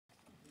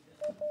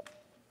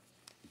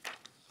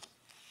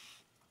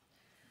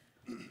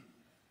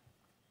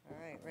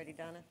Ready,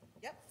 Donna?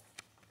 Yep.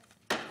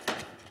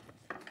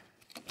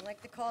 I'd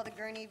like to call the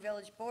Gurnee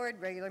Village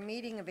Board regular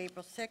meeting of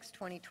April 6,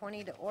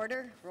 2020 to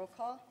order. Roll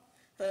call.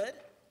 Hood.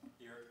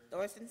 Here.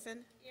 Thorstensen.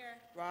 Here.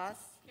 Ross.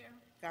 Here.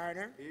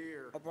 Garner.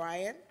 Here.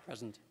 O'Brien.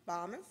 Present.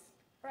 Balmas.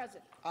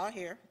 Present. All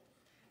here.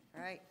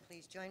 All right,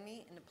 please join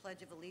me in the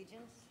Pledge of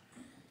Allegiance.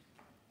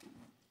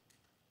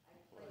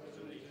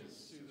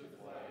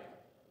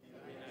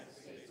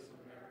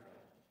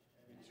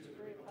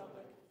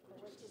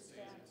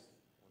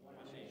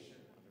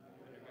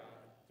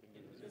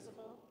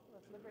 Indivisible,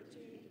 with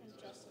liberty and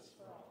justice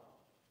for all.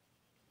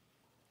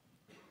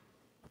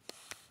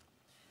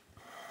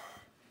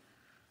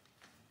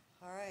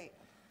 All right,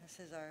 this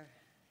is our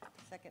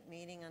second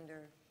meeting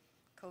under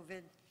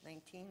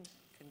COVID-19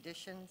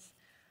 conditions.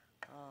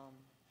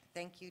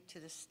 Thank you to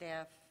the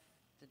staff,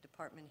 the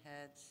department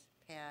heads,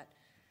 Pat,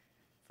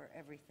 for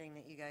everything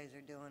that you guys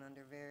are doing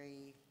under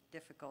very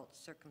difficult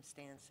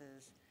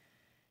circumstances,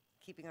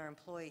 keeping our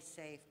employees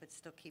safe, but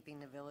still keeping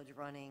the village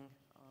running.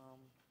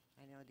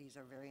 I know these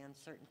are very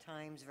uncertain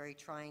times, very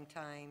trying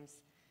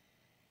times,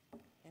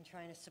 and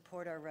trying to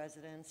support our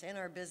residents and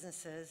our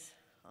businesses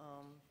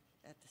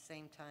at the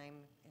same time,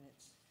 and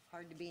it's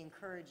hard to be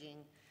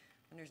encouraging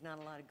when there's not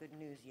a lot of good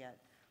news yet,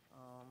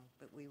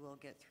 but we will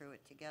get through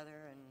it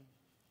together, and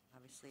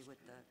obviously with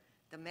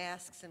the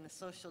masks and the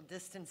social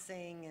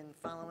distancing and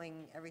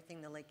following everything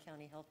the Lake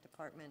County Health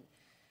Department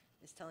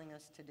is telling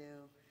us to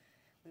do,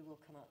 we will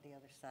come out the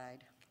other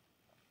side.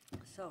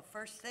 So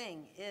first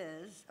thing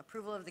is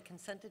approval of the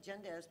consent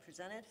agenda as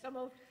presented. So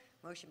moved.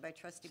 Motion by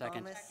trustee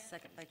Second. Balmas,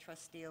 second by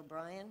trustee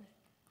O'Brien.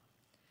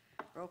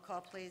 Roll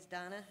call, please.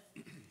 Donna?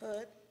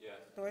 Hood.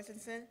 Yes.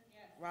 Thorstensen.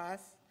 Yes.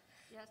 Ross.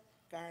 Yes.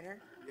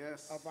 Garner.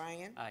 Yes.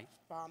 O'Brien. Aye.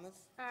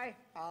 Balmas. Aye.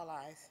 All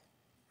ayes.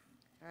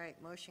 All right,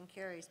 motion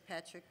carries.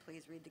 Patrick,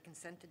 please read the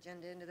consent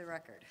agenda into the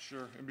record.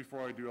 Sure, and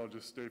before I do, I'll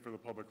just state for the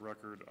public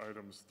record,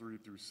 items 3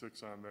 through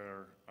 6 on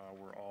there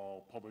were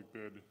all public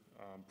bid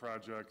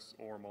projects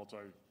or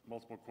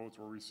multiple quotes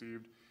were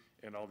received,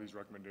 and all these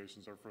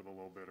recommendations are for the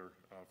low bidder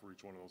for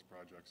each one of those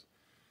projects.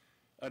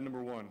 Item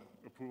number 1,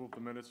 approval of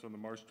the minutes from the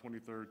March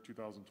 23rd,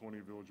 2020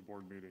 Village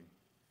Board meeting.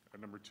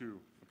 Item number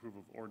 2,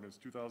 approval of ordinance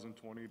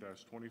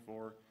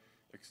 2020-24,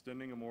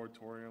 extending a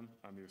moratorium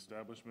on the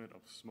establishment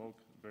of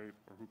smoke, vape,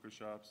 or hookah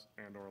shops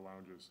and/or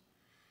lounges.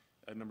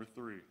 Item number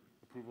 3,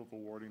 approval of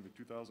awarding the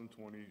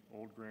 2020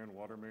 Old Grand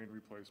Water Main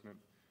Replacement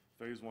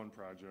Phase 1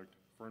 project,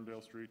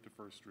 Ferndale Street to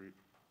First Street,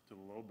 to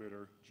the low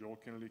bidder, Joel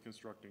Kennedy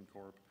Constructing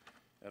Corp.,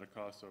 at a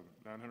cost of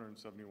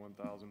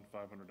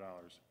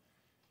 $971,500.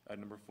 Item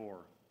number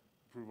 4,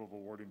 approval of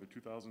awarding the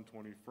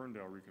 2020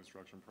 Ferndale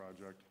Reconstruction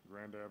Project,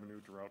 Grand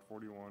Avenue to Route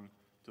 41,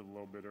 to the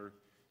low bidder,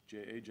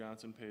 J.A.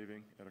 Johnson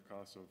Paving, at a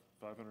cost of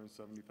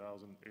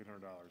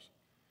 $570,800.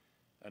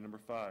 Item number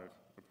 5,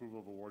 approval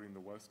of awarding the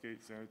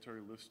Westgate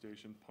Sanitary Lift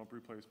Station Pump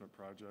Replacement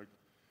Project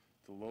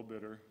to low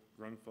bidder,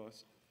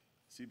 Grungfuss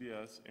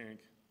CBS,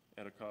 Inc.,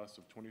 at a cost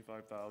of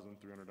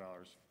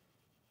 $25,300.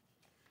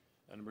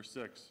 Item number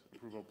 6,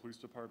 approval of Police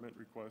Department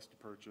request to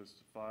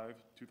purchase 5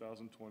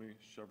 2020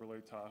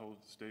 Chevrolet Tahoe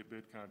state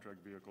bid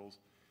contract vehicles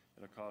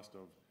at a cost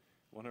of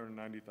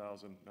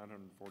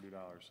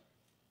 $190,940.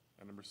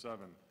 Item number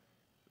 7,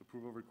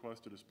 approval of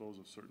request to dispose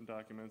of certain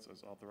documents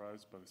as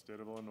authorized by the State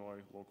of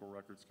Illinois Local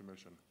Records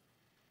Commission.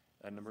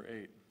 Item number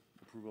 8,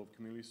 approval of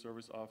Community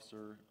Service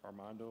Officer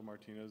Armando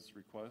Martinez's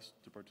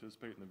request to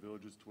participate in the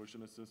village's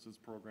tuition assistance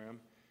program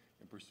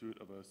in pursuit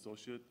of an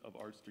Associate of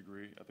Arts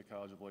degree at the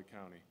College of Lake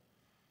County.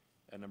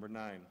 And number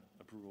 9,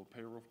 approval of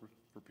payroll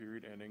for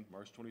period ending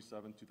March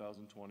 27,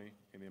 2020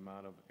 in the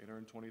amount of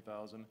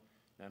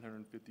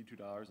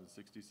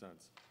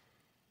 $820,952.60.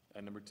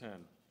 And number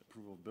 10,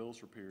 approval of bills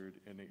for period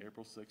ending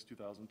April 6,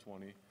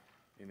 2020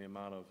 in the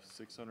amount of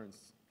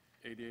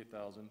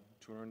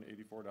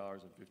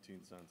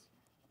 $688,284.15.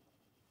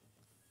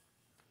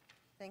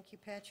 Thank you,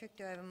 Patrick.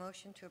 Do I have a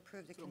motion to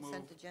approve the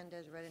consent agenda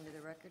as read into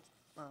the record?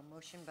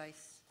 Motion by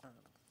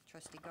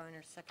trustee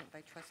Garner, second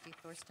by trustee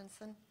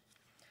Thorstensen.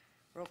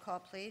 Roll call,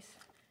 please.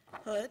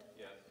 Hood.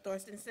 Yes.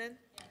 Thorstensen.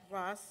 Yes.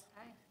 Ross.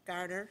 Aye.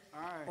 Garner.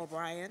 Aye.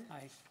 O'Brien.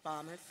 Aye.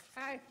 Balmas.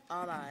 Aye.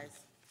 All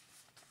ayes.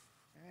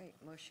 All right,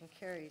 motion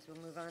carries.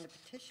 We'll move on to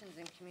petitions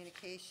and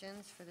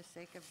communications. For the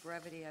sake of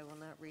brevity, I will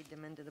not read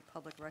them into the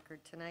public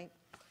record tonight.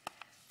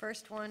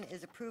 First one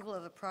is approval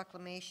of a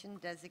proclamation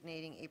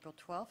designating April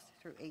 12th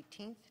through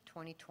 18th,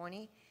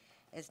 2020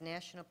 as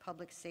National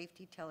Public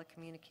Safety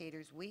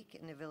Telecommunicators Week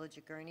in the Village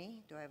of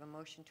Gurnee. Do I have a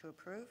motion to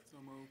approve? So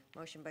moved.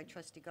 Motion by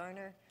trustee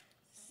Garner,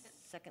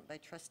 second by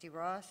trustee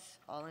Ross.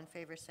 All in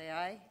favor say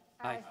aye.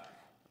 Aye.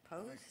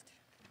 Opposed?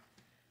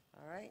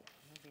 All right,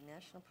 it'll be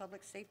National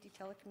Public Safety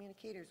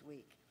Telecommunicators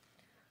Week.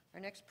 Our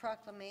next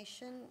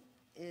proclamation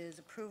is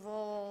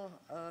approval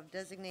of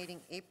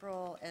designating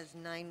April as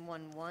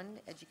 911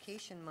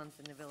 Education Month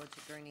in the Village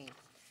of Gurnee.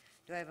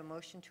 Do I have a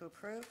motion to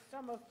approve?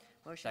 So moved.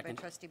 Motion by Second.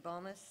 trustee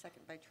Balmas,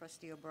 second by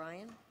trustee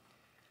O'Brien.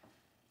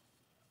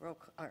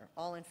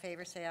 All in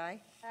favor say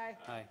aye. Aye.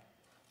 Aye.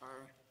 Aye.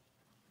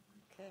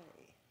 Okay,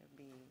 it'll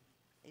be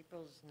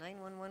April's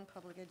 911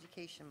 Public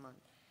Education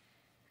Month.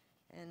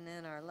 And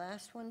then our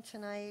last one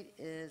tonight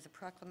is a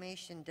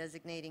proclamation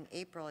designating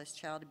April as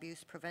Child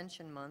Abuse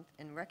Prevention Month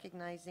and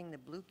recognizing the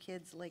Blue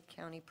Kids Lake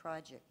County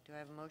Project. Do I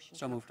have a motion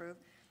So to moved. approve?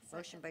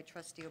 Motion by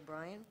trustee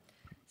O'Brien,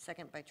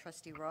 second by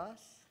trustee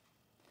Ross.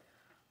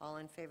 All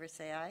in favor,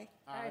 say aye.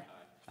 Aye.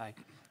 Aye.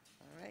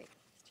 All right,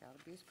 it's Child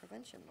Abuse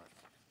Prevention Month.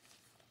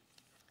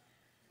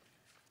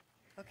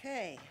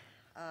 Okay,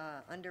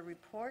 under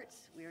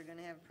reports, we are going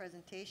to have a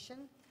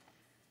presentation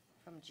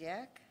from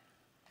Jack,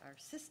 our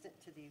assistant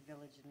to the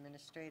village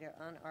administrator,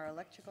 on our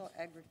electrical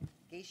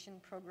aggregation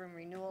program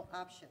renewal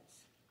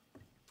options.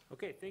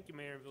 Okay, thank you,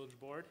 Mayor and Village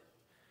Board.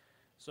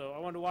 So I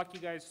wanted to walk you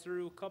guys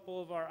through a couple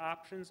of our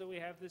options that we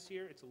have this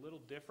year. It's a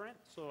little different,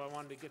 so I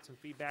wanted to get some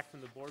feedback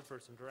from the board for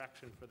some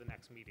direction for the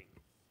next meeting.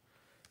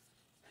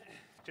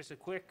 Just a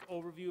quick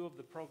overview of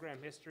the program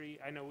history.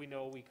 I know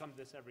we come to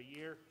this every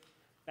year.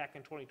 Back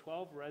in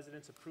 2012,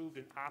 residents approved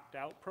an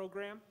opt-out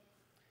program.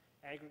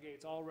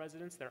 Aggregates all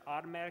residents. They're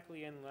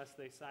automatically in unless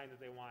they sign that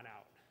they want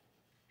out.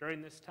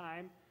 During this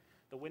time,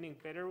 the winning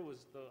bidder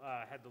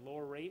had the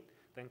lower rate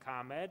than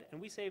ComEd,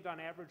 and we saved on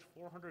average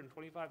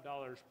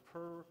 $425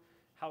 per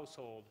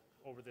household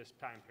over this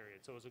time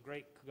period. So it was a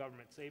great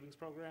government savings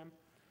program.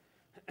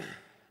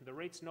 The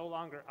rate's no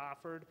longer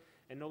offered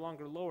and no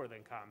longer lower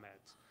than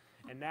ComEd's.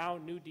 And now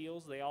new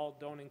deals, they all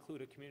don't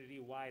include a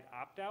community-wide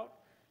opt-out.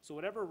 So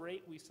whatever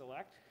rate we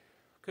select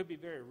could be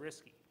very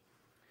risky.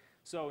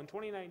 So in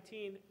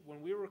 2019,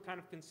 when we were kind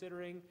of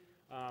considering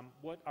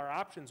what our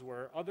options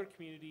were, other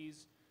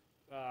communities,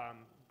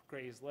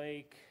 Grays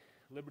Lake,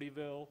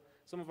 Libertyville,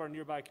 some of our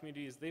nearby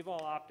communities, they've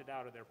all opted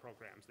out of their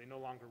programs. They no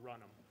longer run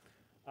them.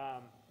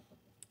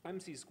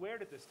 MC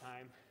Squared at this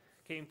time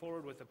came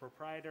forward with a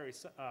proprietary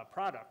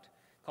product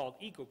called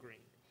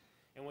EcoGreen.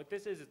 And what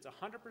this is, it's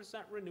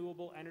 100%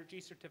 renewable energy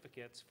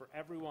certificates for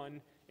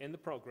everyone in the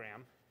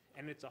program,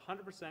 and it's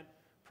 100%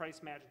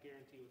 price match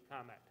guarantee with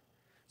ComEd.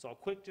 So I'll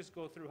quick just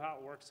go through how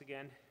it works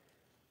again.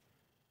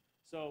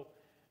 So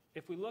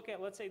if we look at,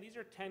 let's say these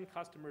are 10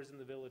 customers in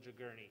the village of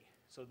Gurnee.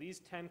 So these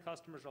 10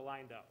 customers are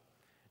lined up.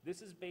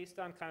 This is based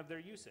on kind of their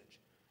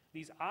usage.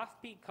 These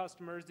off-peak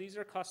customers, these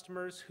are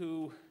customers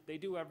who, they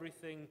do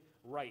everything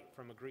right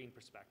from a green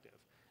perspective.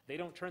 They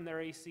don't turn their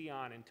AC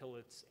on until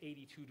it's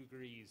 82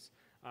 degrees.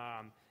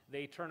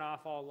 They turn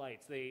off all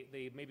lights.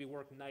 They maybe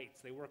work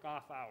nights. They work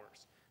off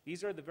hours.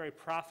 These are the very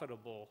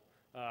profitable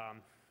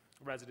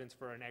residents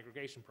for an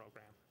aggregation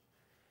program.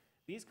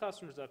 These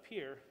customers up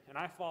here, and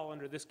I fall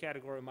under this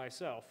category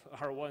myself,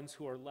 are ones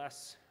who are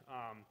less,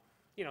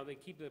 they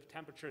keep the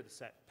temperature at the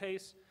set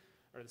pace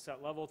or the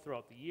set level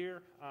throughout the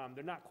year.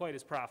 They're not quite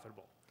as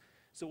profitable.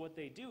 So what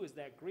they do is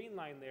that green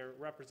line there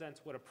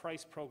represents what a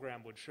price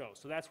program would show.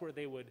 So that's where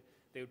they would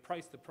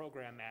price the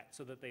program at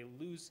so that they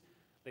lose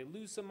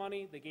some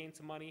money, they gain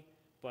some money,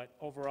 but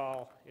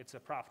overall it's a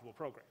profitable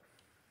program.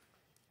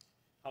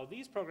 How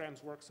these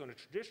programs work, so in a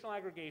traditional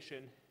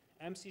aggregation,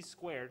 MC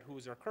Squared, who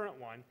is our current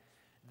one,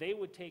 they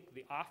would take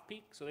the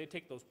off-peak, so they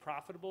take those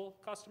profitable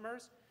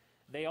customers.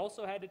 They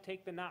also had to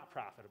take the not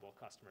profitable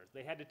customers.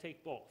 They had to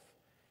take both.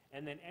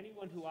 And then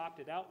anyone who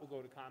opted out will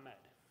go to ComEd.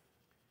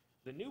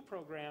 The new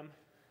program,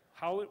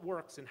 how it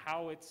works and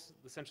how it's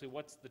essentially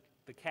what's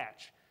the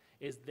catch,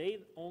 is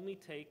they only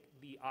take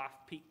the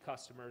off-peak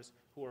customers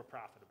who are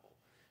profitable.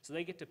 So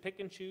they get to pick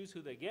and choose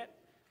who they get.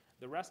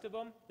 The rest of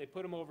them, they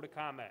put them over to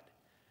ComEd.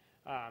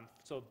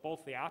 So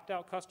both the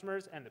opt-out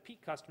customers and the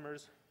peak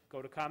customers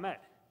go to ComEd.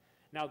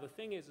 Now the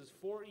thing is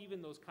for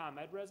even those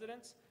ComEd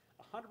residents,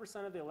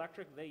 100% of the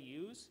electric they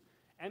use,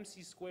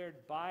 MC Squared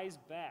buys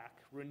back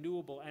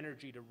renewable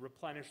energy to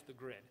replenish the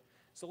grid.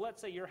 So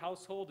let's say your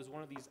household is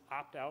one of these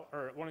opt-out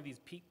or one of these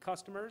peak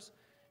customers,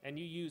 and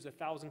you use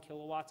 1,000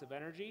 kilowatts of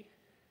energy.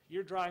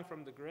 You're drawing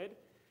from the grid.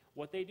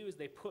 What they do is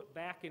they put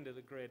back into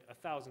the grid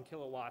 1,000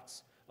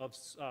 kilowatts of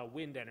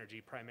wind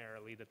energy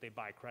primarily that they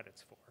buy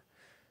credits for.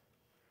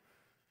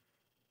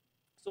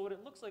 So what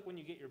it looks like when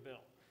you get your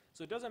bill.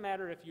 So it doesn't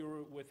matter if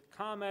you're with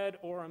ComEd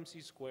or MC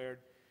Squared,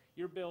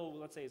 your bill,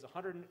 let's say, is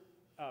 $145.87.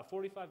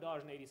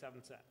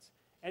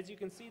 As you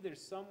can see,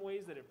 there's some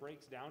ways that it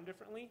breaks down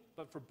differently,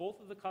 but for both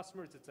of the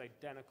customers, it's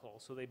identical.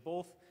 So they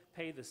both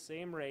pay the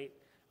same rate.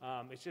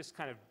 It's just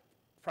kind of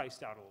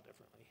priced out a little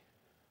differently.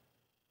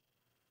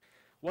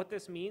 What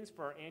this means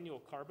for our annual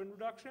carbon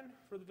reduction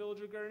for the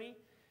village of Gurnee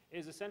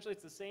is essentially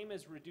it's the same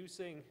as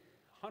reducing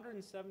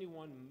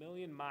 171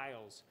 million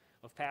miles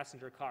of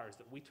passenger cars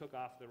that we took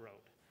off the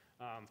road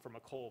from a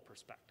coal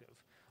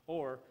perspective,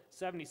 or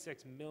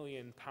 76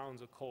 million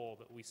pounds of coal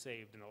that we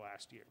saved in the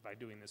last year by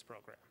doing this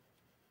program.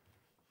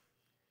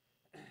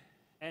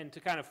 And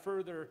to kind of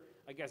further,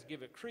 I guess,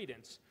 give it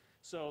credence,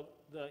 so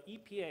the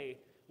EPA,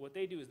 what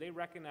they do is they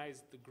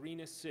recognize the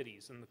greenest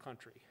cities in the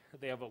country.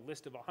 They have a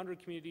list of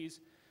 100 communities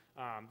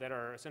that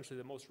are essentially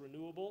the most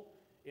renewable.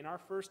 In our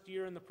first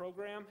year in the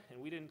program, and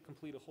we didn't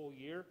complete a whole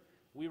year,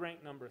 we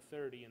ranked number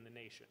 30 in the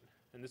nation.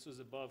 And this was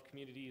above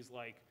communities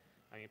like,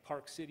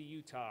 Park City,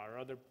 Utah, or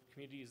other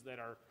communities that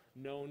are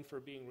known for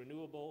being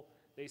renewable.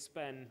 They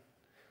spend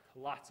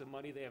lots of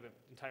money. They have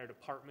entire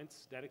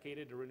departments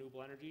dedicated to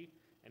renewable energy,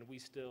 and we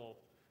still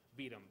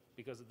beat them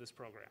because of this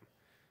program.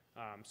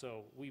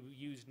 So we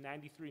used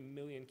 93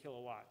 million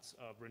kilowatts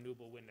of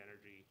renewable wind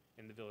energy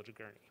in the village of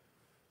Gurnee.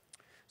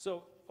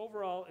 So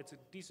overall, it's a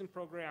decent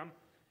program.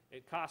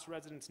 It costs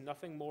residents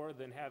nothing more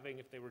than having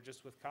if they were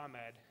just with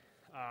ComEd,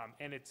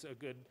 and it's a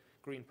good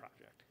green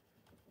project.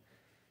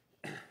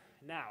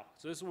 Now,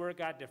 so this is where it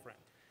got different.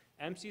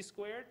 MC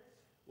Squared,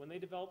 when they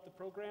developed the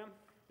program,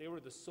 they were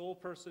the sole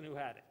person who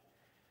had it.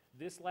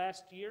 This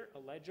last year,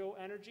 Alejo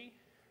Energy,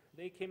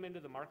 they came into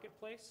the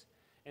marketplace,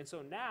 and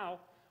so now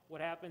what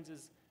happens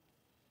is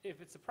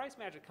if it's a price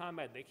match at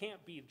ComEd, they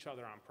can't beat each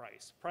other on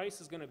price.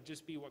 Price is going to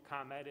just be what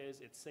ComEd is.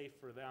 It's safe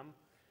for them.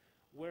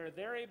 Where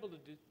they're able to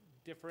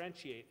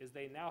differentiate is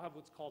they now have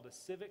what's called a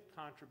civic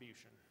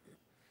contribution.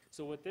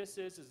 So what this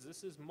is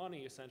this is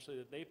money essentially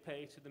that they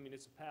pay to the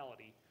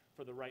municipality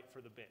for the right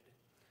for the bid.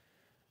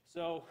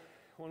 So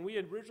when we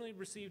had originally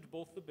received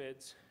both the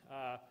bids,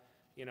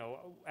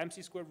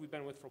 MC Squared we've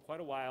been with for quite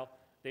a while,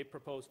 they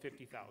proposed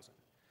 50,000.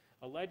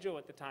 Alejo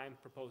at the time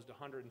proposed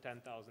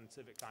 110,000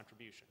 civic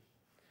contribution.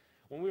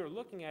 When we were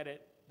looking at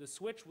it, the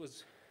switch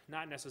was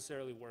not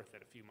necessarily worth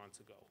it a few months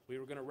ago. We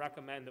were going to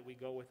recommend that we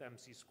go with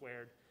MC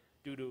Squared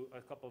due to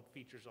a couple of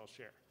features I'll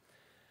share.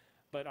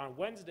 But on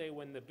Wednesday,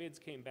 when the bids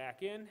came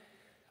back in,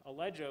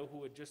 Alejo,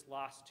 who had just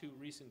lost 2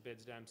 recent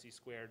bids to MC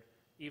Squared,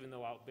 even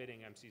though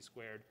outbidding MC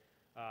Squared,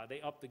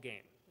 they upped the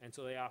game. And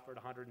so they offered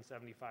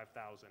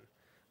 175,000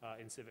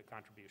 in civic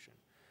contribution.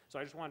 So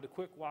I just wanted to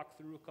quick walk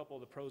through a couple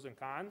of the pros and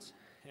cons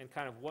and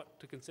kind of what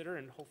to consider,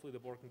 and hopefully the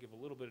board can give a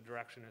little bit of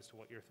direction as to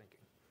what you're thinking.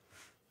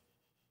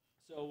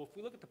 So if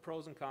we look at the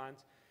pros and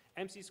cons,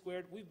 MC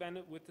Squared, we've been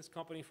with this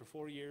company for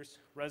 4 years.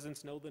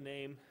 Residents know the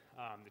name.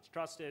 It's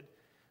trusted.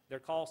 Their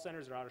call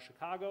centers are out of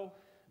Chicago.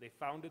 They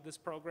founded this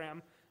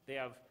program. They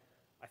have,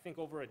 I think,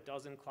 over a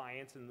dozen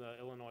clients in the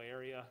Illinois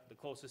area. The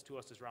closest to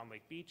us is Round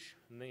Lake Beach,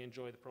 and they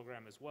enjoy the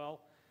program as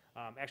well.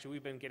 Actually,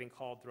 we've been getting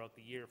called throughout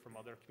the year from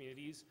other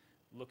communities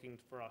looking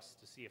for us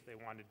to see if they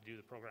wanted to do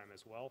the program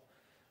as well.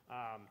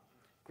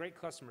 Great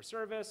customer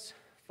service,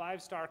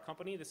 5-star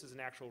company. This is an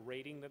actual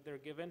rating that they're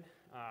given.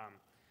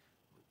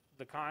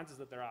 The cons is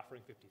that they're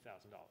offering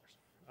 $50,000.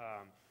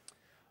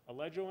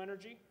 Alejo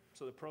Energy,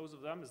 so the pros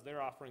of them is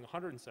they're offering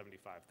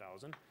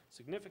 $175,000,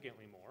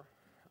 significantly more.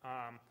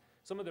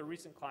 Some of the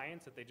recent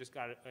clients that they just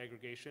got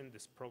aggregation,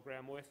 this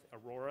program with,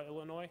 Aurora,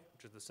 Illinois,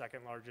 which is the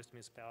 2nd largest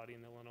municipality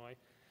in Illinois,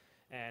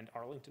 and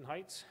Arlington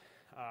Heights.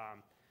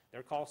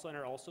 Their call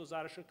center also is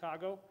out of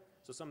Chicago.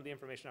 So some of the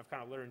information I've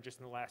kind of learned just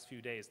in the last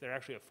few days, they're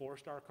actually a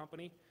 4-star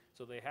company.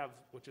 So they have,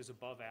 which is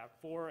above,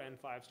 4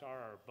 and 5-star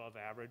are above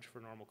average for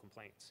normal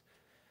complaints.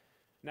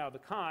 Now the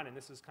con, and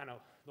this is kind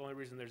of the only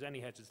reason there's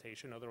any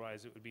hesitation,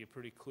 otherwise it would be a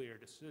pretty clear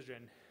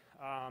decision.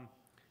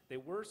 They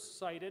were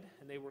cited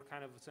and they were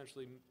kind of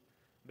essentially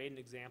made an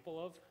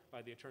example of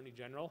by the Attorney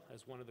General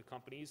as one of the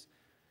companies.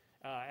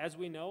 As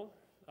we know,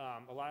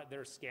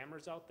 there's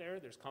scammers out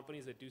there. There's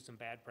companies that do some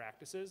bad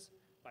practices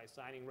by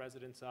signing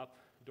residents up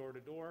door to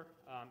door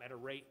at a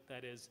rate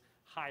that is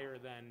higher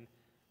than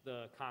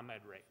the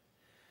ComEd rate.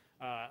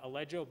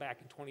 Alejo back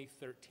in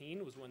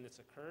 2013 was when this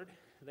occurred.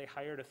 They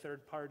hired a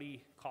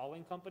third-party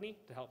calling company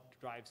to help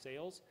drive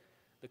sales.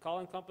 The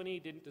calling company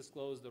didn't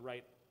disclose the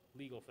right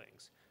legal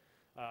things.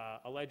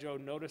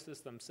 Alejo noticed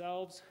this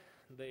themselves.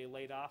 They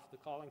laid off the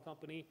calling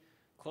company,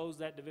 closed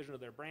that division of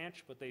their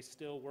branch, but they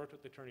still worked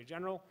with the Attorney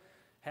General,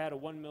 had a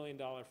 $1 million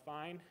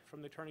fine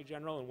from the Attorney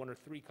General, and 1 or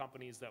 3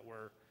 companies that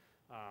were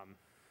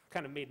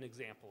kind of made an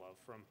example of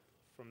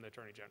from the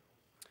Attorney General.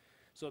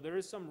 So there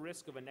is some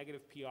risk of a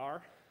negative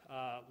PR.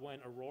 When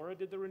Aurora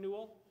did the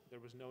renewal, there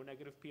was no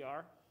negative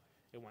PR.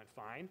 It went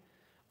fine.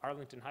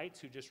 Arlington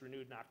Heights, who just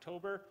renewed in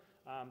October,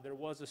 there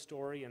was a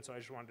story, and so I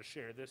just wanted to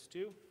share this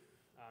too.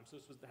 So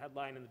this was the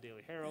headline in the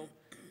Daily Herald,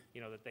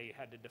 that they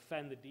had to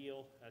defend the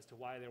deal as to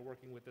why they're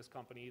working with this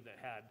company that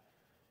had,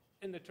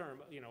 in the term,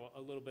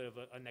 a little bit of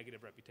a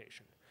negative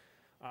reputation.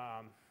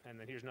 And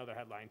then here's another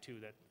headline too,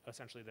 that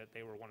essentially that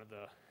they were one of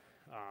the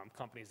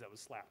companies that was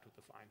slapped with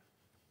the fine.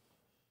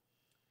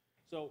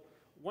 So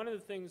one of the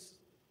things,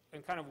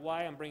 and kind of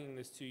why I'm bringing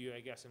this to you, I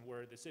guess, and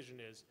where a decision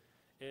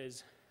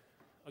is,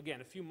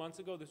 again, a few months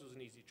ago, this was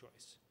an easy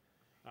choice.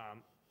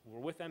 We're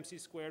with MC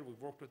Squared.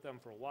 We've worked with them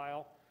for a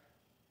while.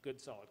 Good,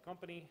 solid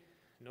company.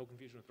 No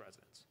confusion with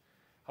residents.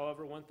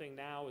 However, one thing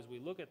now as we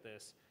look at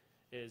this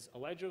is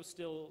Alejo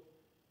still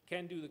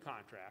can do the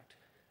contract.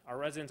 Our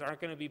residents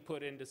aren't going to be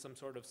put into some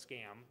sort of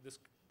scam.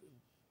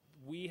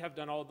 We have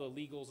done all the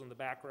legals in the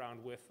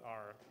background with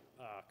our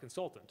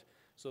consultant,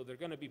 so they're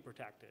going to be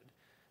protected.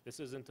 This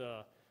isn't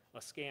a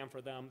scam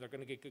for them. They're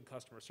going to get good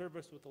customer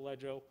service with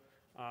Alejo.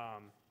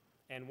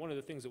 And one of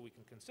the things that we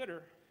can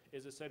consider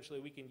is essentially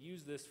we can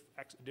use this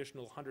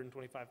additional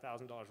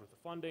 $125,000 worth of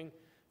funding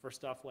for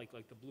stuff like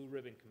the Blue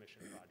Ribbon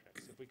Commission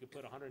projects. If we could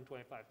put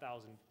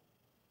 $125,000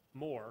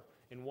 more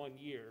in 1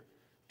 year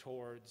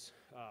towards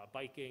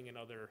biking and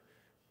other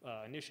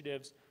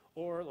initiatives,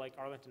 or like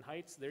Arlington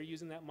Heights, they're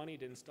using that money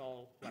to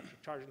install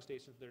electric charging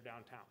stations in their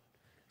downtown.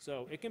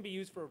 So it can be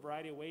used for a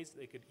variety of ways.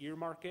 They could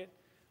earmark it.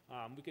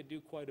 We could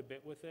do quite a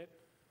bit with it.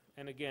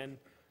 And again,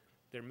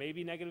 There may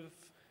be negative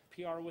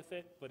PR with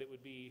it, but it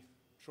would be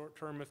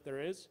short-term if there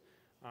is.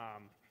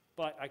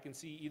 But I can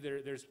see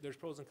either, there's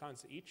pros and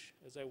cons to each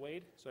as I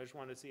weighed, so I just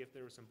wanted to see if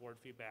there was some board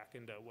feedback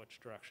into which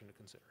direction to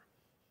consider.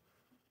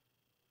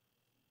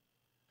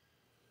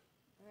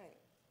 All right,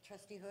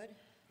 trustee Hood?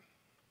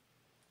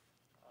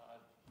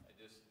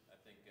 I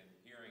think in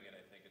hearing it,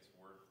 I think it's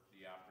worth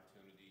the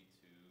opportunity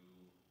to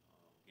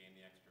gain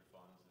the extra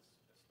funds,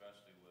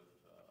 especially with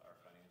our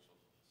financial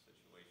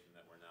situation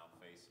that we're now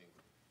facing.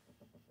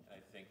 And I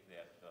think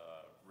that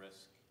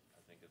risk,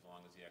 I think as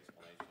long as the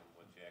explanation,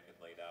 what Jack had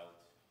laid out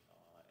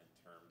in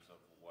terms of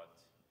what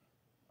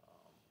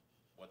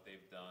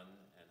they've done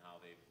and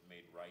how they've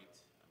made right,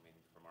 I mean,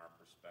 from our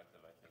perspective,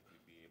 I think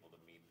we'd be able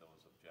to meet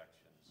those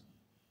objections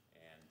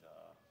and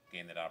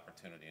gain that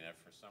opportunity. And if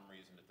for some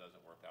reason it doesn't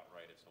work out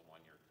right, it's a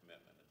one-year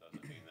commitment. It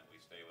doesn't mean that we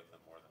stay with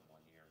them more than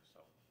 1 year. So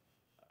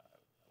I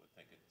would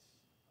think it's,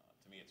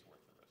 to me, it's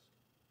worth the risk.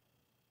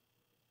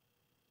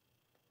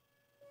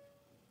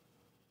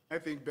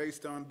 I think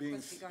based on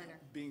Trustee Garner.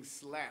 being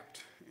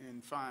slapped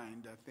and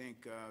fined, I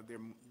think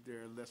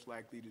they're less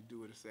likely to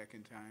do it a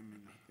second time.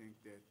 And I think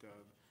that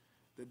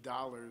the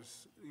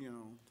dollars, you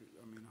know,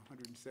 I mean,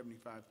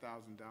 $175,000,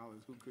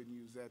 who couldn't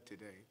use that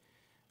today?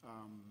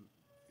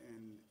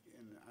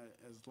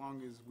 As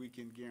long as we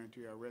can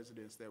guarantee our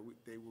residents that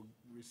they will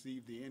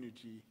receive the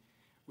energy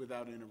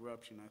without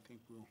interruption, I think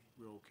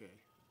we're okay.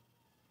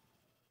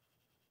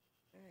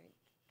 All right,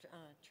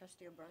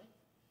 trustee O'Brien?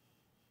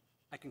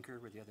 I concur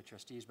with the other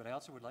trustees, but I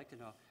also would like to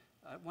know,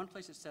 one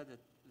place it said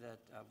that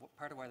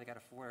part of why they got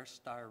a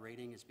 4-star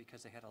rating is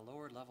because they had a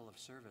lower level of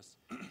service.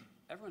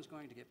 Everyone's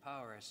going to get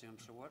power, I assume,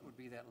 so what would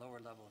be that lower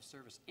level of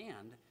service?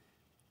 And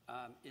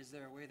is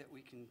there a way that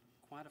we can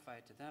quantify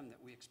it to them that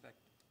we expect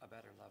a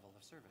better level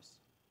of service?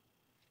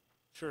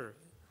 Sure.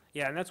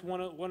 Yeah, and that's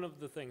one of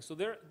the things. So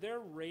their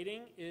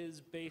rating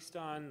is based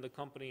on the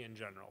company in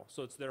general.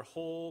 So it's their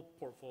whole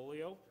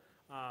portfolio.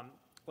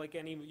 Like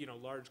any,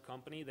 large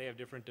company, they have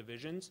different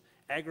divisions.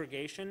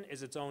 Aggregation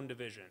is its own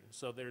division.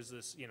 So there's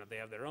this, they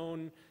have their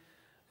own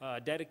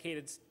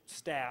dedicated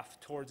staff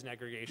towards an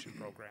aggregation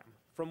program.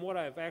 From what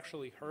I've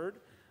actually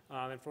heard,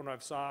 and from what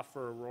I've saw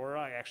for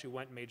Aurora, I actually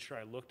went and made sure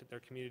I looked at their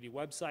community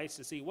websites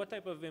to see what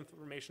type of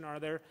information are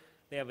there.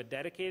 They have a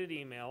dedicated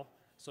email,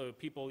 so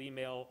people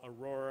email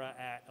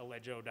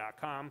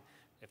aurora@alejo.com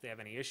if they have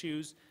any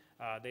issues.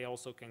 They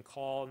also can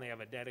call, and they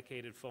have a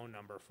dedicated phone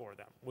number for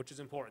them, which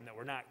is important that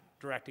we're not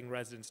directing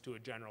residents to a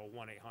general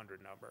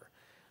 1-800 number.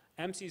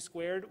 MC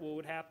squared, what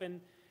would happen?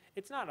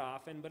 It's not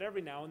often, but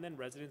every now and then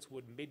residents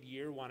would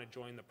mid-year want to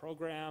join the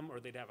program,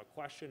 or they'd have a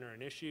question or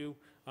an issue.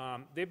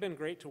 They've been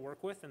great to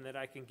work with, and that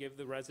I can give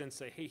the residents,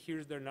 say, hey,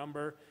 here's their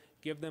number,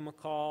 give them a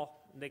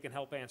call, and they can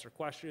help answer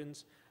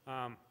questions.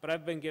 But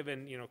I've been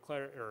given,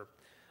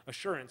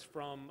 assurance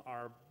from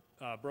our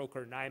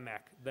broker,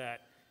 NIMEC,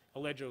 that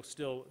Alejo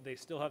they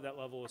still have that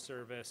level of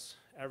service,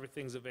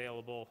 everything's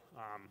available,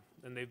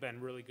 and they've been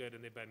really good,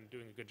 and they've been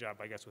doing a good job,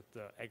 I guess, with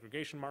the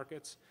aggregation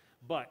markets,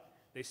 but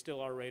they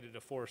still are rated a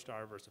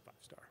 4-star versus a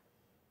 5-star.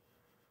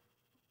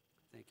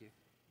 Thank you.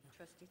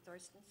 Trustee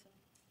Thorstensen?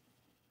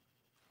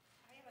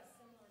 I have a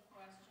similar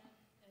question,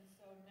 and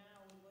so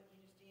now with what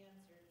you just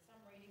answered, some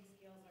rating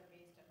scales are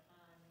based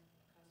upon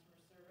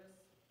customer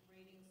service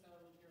rating, so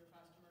your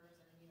customers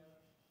and,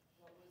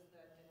 what was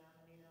the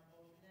denominator on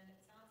both. And then it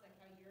sounds like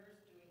how you're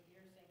saying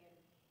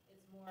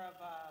it's more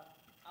of a,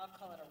 I'll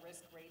call it a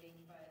risk rating,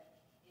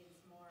 but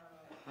it's more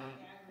of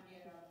an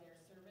aggregate of their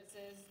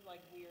services,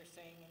 like we are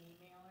saying in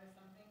email or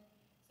something.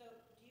 So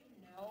do you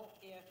know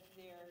if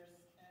there's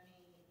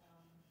any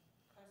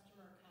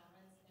customer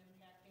comments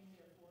impacting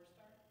their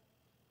 4-star?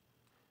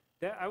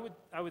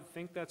 I would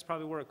think that's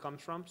probably where it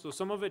comes from. So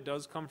some of it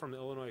does come from the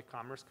Illinois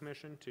Commerce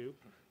Commission too.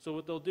 So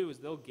what they'll do is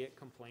they'll get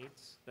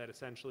complaints that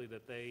essentially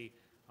that they,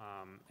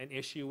 an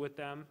issue with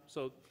them.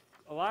 So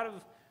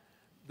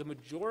the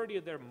majority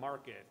of their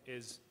market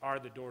are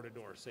the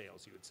door-to-door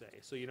sales, you would say.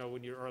 So,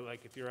 when or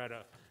like if you're at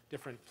a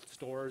different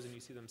stores and you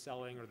see them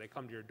selling, or they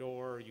come to your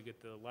door, or you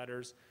get the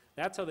letters,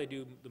 that's how they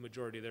do the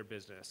majority of their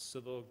business. So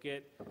they'll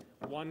get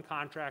one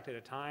contract at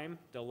a time.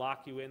 They'll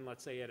lock you in,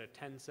 let's say, at a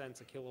 10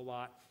 cents a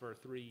kilowatt for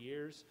 3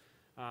 years.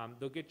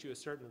 They'll get you a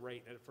certain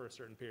rate for a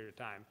certain period of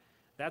time.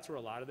 That's where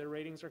a lot of their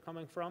ratings are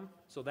coming from.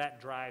 So that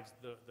drives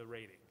the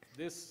rating.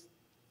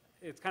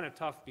 It's kind of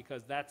tough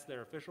because that's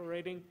their official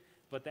rating,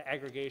 but the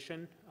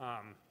aggregation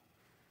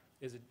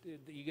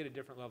you get a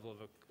different level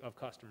of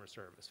customer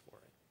service for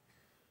it.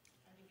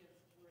 I think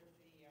it's worth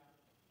the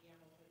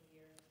gamble for the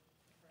year.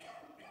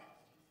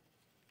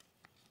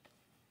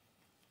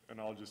 And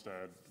I'll just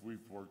add,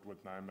 we've worked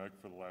with NIMEC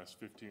for the last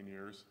 15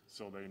 years,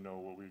 so they know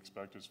what we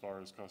expect as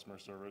far as customer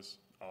service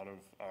out of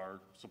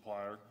our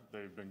supplier.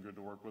 They've been good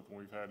to work with when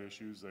we've had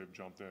issues. They've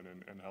jumped in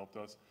and helped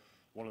us.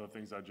 One of the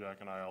things that Jack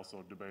and I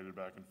also debated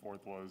back and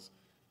forth was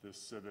this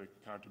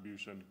civic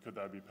contribution, could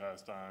that be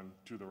passed on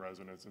to the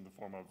residents in the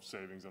form of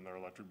savings on their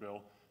electric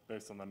bill?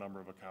 Based on the number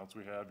of accounts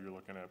we have, you're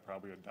looking at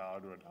probably $1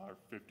 to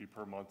 $1.50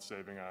 per month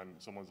saving on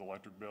someone's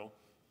electric bill.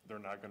 They're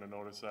not gonna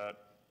notice that.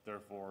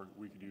 Therefore,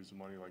 we could use the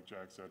money, like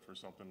Jack said, for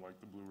something like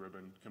the Blue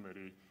Ribbon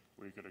Committee.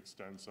 We could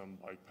extend some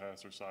bike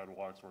paths or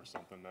sidewalks or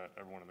something that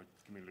everyone in the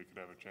community could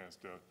have a chance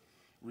to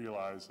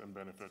realize and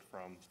benefit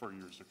from for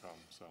years to come,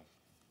 so.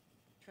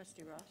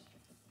 Trustee Ross?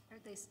 Are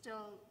they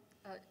still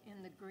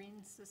in the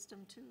green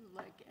system too,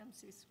 like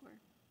MC Square?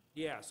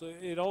 Yeah, so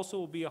it also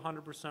will be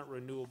 100%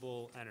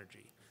 renewable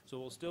energy. So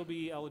we'll still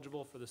be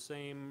eligible for the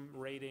same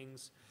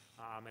ratings,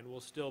 and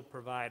we'll still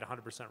provide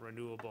 100%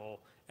 renewable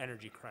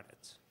energy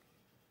credits.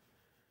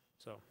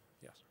 So,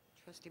 yes.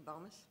 Trustee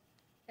Balmas?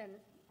 And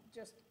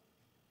just,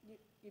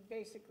 you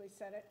basically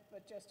said it,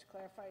 but just to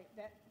clarify,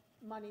 that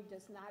money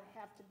does not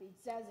have to be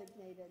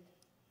designated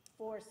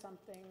for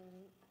something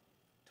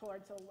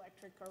towards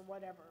electric or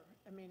whatever.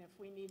 I mean, if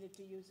we needed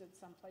to use it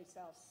someplace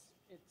else,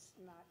 it's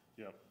not,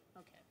 Yep.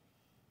 okay.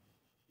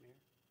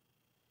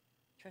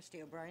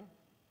 Trustee O'Brien?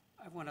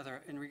 I have one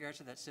other, in regards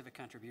to that civic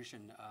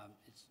contribution,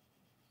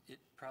 it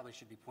probably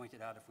should be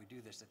pointed out if we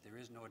do this, that there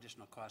is no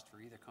additional cost for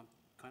either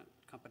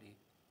company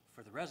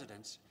for the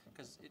residents,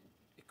 because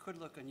it could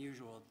look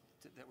unusual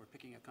that we're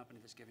picking a company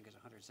that's giving us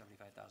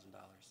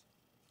 $175,000.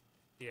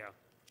 Yeah.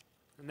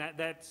 And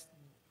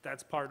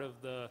that's part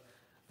of the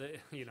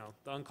you know,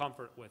 the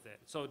uncomfort with it.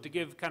 So to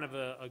give kind of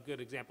a good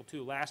example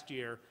too, last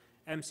year,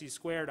 MC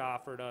Squared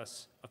offered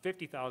us a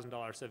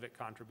 $50,000 civic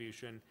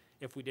contribution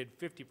if we did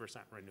 50%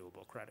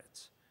 renewable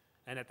credits.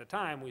 And at the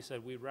time, we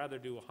said we'd rather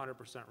do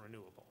 100%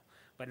 renewable.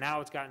 But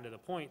now it's gotten to the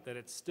point that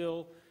it's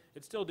still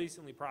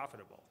decently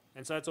profitable.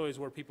 And so that's always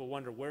where people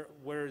wonder,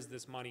 where is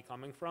this money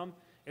coming from?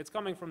 It's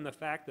coming from the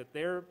fact that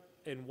they're,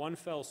 in one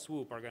fell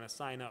swoop, are gonna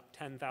sign up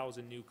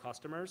 10,000 new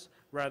customers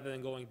rather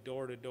than going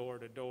door to door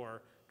to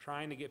door,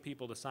 trying to get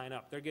people to sign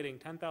up. They're getting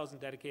 10,000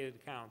 dedicated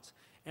accounts,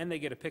 and they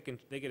get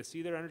to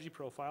see their energy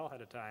profile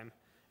ahead of time,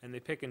 and they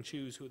pick and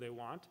choose who they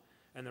want,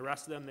 and the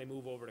rest of them, they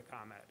move over to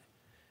ComEd.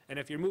 And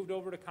if you're moved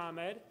over to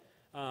ComEd,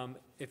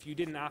 if you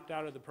didn't opt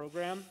out of the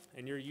program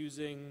and you're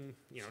using,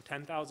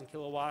 10,000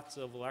 kilowatts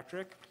of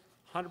electric,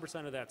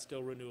 100% of that's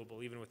still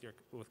renewable, even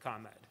with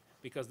ComEd,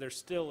 because they're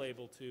still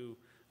able to,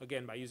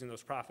 again, by using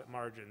those profit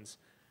margins,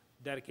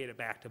 dedicate it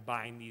back to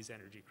buying these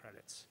energy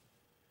credits.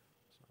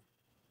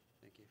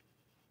 Thank you.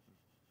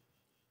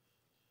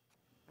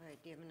 All right,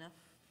 do you have enough?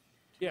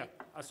 Yeah,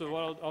 so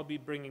I'll be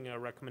bringing a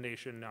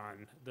recommendation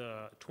on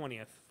the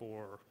 20th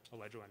for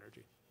Allegro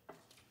Energy.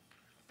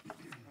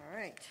 All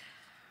right.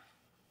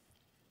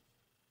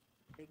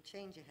 Big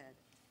change ahead.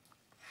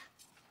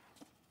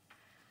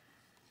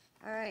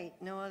 All right,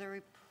 no other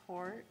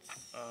reports?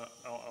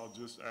 I'll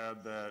just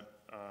add that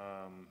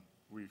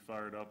we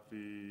fired up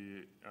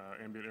the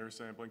ambient air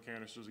sampling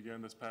canisters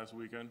again this past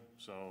weekend.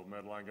 So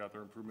Medline got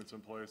their improvements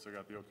in place. They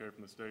got the okay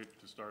from the state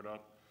to start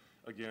up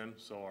again.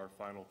 So our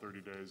final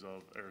 30 days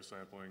of air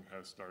sampling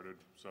has started.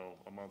 So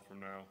a month from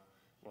now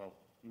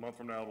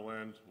it'll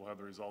end. We'll have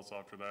the results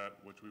after that,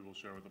 which we will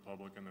share with the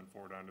public and then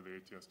forward on to the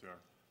ATSTR.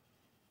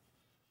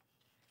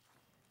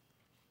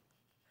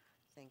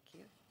 Thank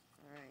you.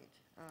 All right.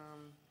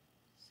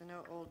 So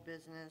no old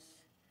business.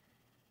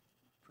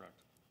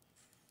 Correct.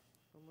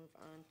 We'll move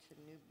on to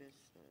new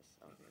business.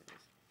 Oh, here it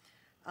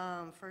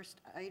is.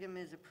 First item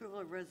is approval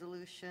of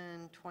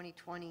resolution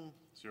 2020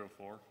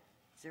 04.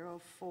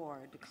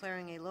 04,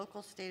 declaring a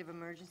local state of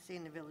emergency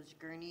in the village of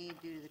Gurnee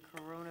due to the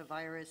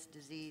coronavirus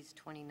disease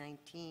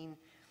 2019.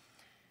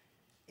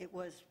 It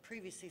was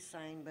previously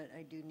signed, but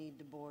I do need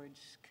the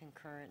board's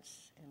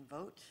concurrence and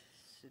vote.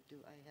 So do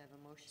I have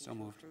a motion So to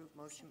moved. approve?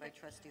 Motion by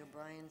trustee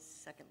O'Brien,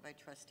 second by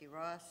trustee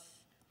Ross.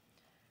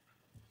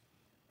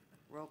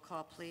 Roll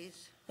call,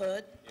 please.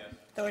 Hood. Yes.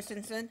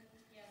 Thorstensen.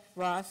 Yes.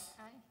 Ross.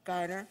 Aye.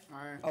 Gardner.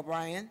 Aye.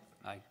 O'Brien.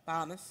 Aye.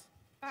 Thomas.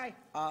 Aye.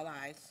 All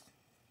ayes.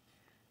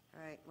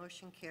 All right,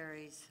 motion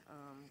carries.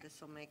 This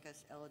will make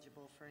us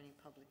eligible for any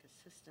public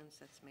assistance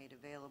that's made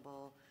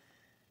available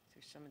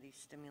through some of these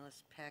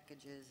stimulus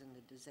packages and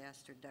the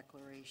disaster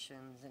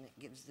declarations, and it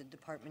gives the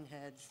department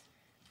heads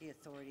the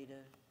authority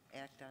to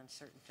act on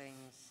certain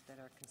things that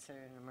are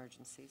considered an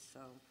emergency.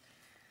 So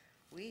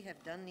we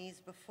have done these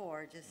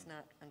before, just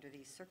not under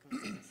these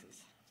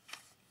circumstances.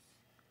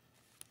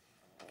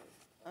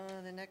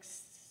 The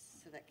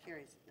next, so that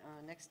carries.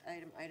 Next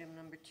item, item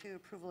number 2,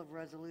 approval of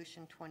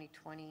resolution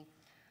 2020-05,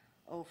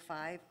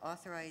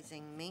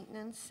 authorizing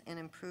maintenance and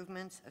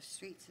improvements of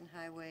streets and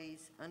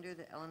highways under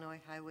the Illinois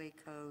Highway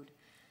Code.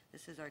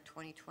 This is our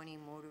 2020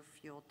 motor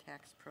fuel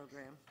tax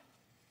program.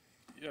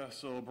 Yeah,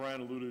 so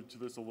Brian alluded to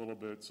this a little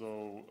bit.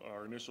 So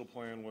our initial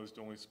plan was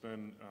to only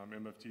spend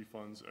MFT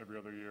funds every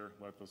other year,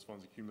 let those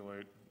funds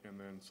accumulate, and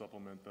then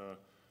supplement the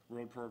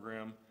road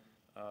program.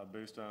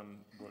 Based on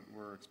what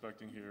we're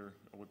expecting here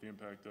with the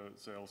impact of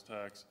sales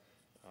tax,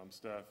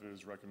 staff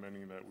is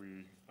recommending that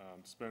we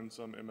spend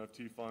some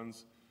MFT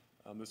funds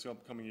this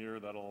upcoming year.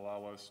 That'll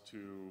allow us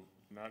to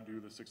not do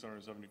the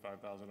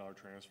 $675,000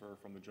 transfer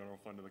from the general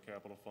fund to the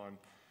capital fund,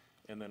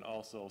 and then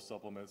also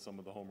supplement some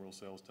of the home rule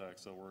sales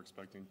tax that we're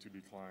expecting to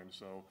decline.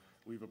 So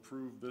we've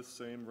approved this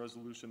same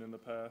resolution in the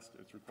past.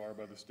 It's required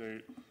by the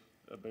state.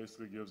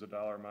 basically gives a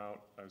dollar amount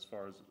as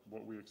far as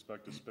what we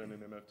expect to spend in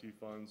MFT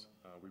funds.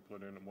 We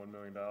put in $1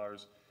 million,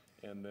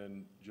 and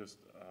then just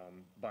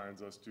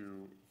binds us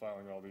to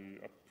filing all the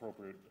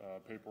appropriate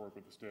paperwork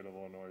with the state of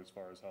Illinois as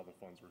far as how the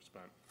funds were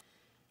spent.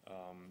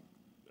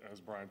 As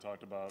Brian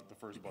talked about, the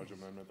first budget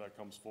amendment that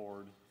comes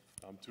forward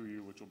to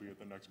you, which will be at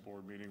the next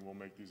board meeting, we'll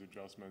make these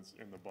adjustments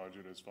in the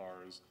budget as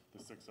far as the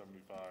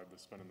 675, the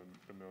spending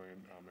the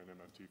million in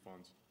MFT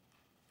funds.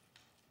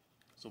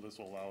 So this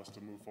will allow us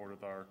to move forward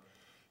with our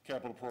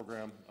capital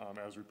program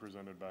as we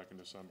presented back in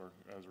December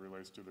as it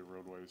relates to the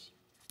roadways.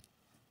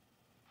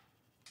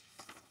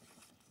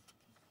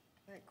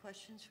 All right,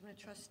 questions from the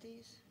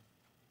trustees?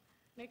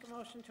 Make a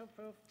motion to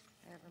approve.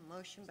 I have a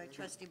motion by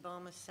trustee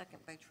Boma,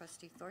 second by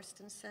trustee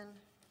Thorstensen.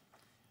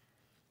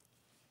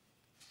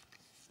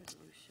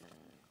 Resolution,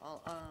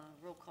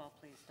 roll call,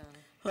 please, Donna.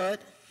 Hood.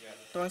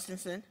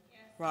 Thorstensen.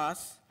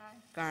 Ross.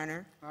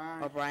 Garner.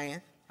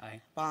 O'Brien. Aye.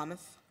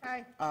 Thomas.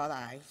 Aye. All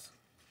ayes.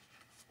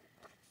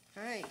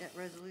 All right, that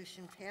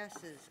resolution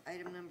passes.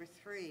 Item number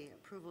 3,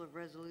 approval of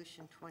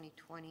resolution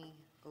 2020-06,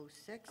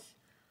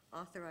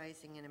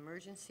 authorizing an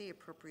emergency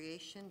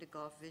appropriation to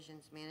Golf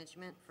Visions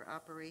Management for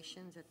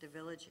operations at the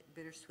Village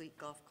Bittersweet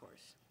Golf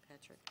Course.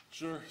 Patrick?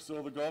 Sure.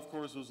 So the golf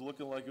course was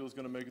looking like it was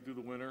going to make it through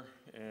the winter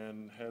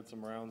and had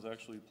some rounds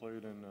actually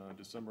played in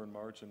December and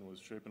March and was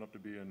shaping up to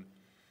be in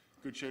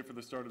good shape for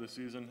the start of the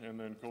season. And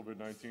then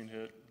COVID-19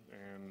 hit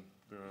and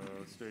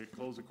the state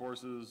closed the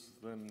courses,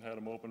 then had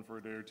them open for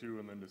a day or two,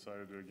 and then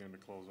decided again to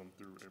close them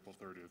through April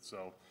 30th.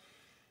 So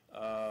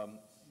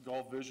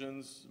Golf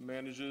Visions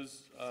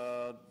manages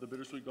the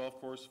Bittersweet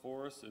Golf Course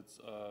for us. It's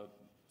a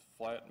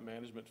flat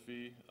management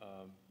fee,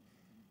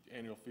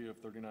 annual fee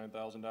of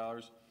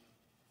 $39,000.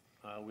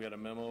 We had a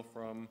memo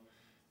from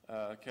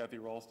Kathy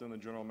Ralston, the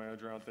general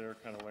manager out there,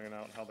 kind of laying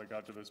out how they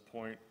got to this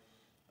point.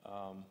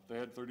 They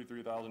had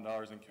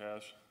 $33,000 in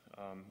cash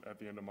at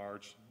the end of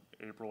March.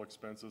 April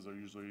expenses are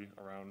usually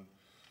around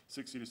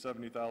 $60,000 to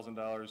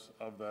 $70,000.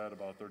 Of that,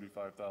 about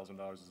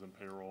 $35,000 is in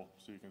payroll,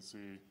 so you can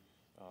see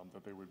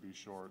that they would be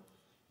short.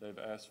 They've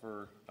asked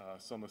for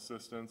some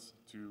assistance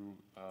to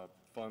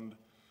fund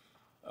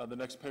the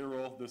next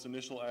payroll. This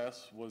initial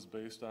ask was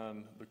based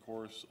on the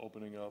course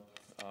opening up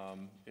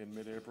in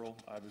mid-April.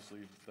 Obviously,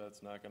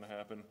 that's not going to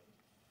happen.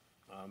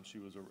 She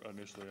was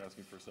initially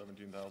asking for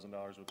 $17,000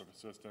 worth of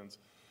assistance.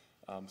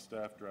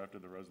 Staff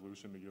drafted the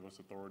resolution to give us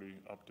authority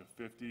up to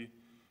 $50,000.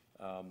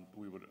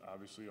 We would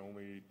obviously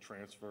only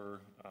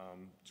transfer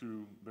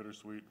to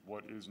Bittersweet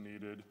what is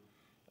needed.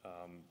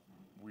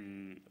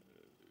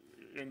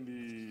 In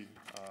the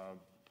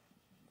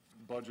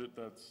budget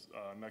that's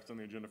next on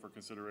the agenda for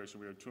consideration,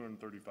 we had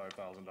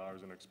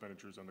 $235,000 in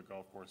expenditures on the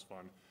golf course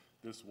fund.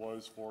 This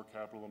was for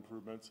capital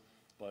improvements,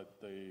 but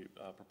the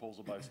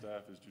proposal by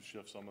staff is to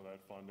shift some of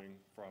that funding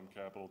from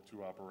capital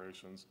to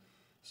operations.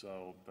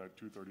 So that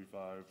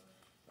 $235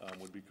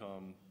 would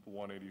become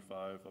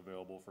 $185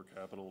 available for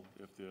capital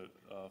if the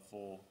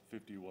full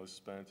 $50 was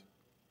spent.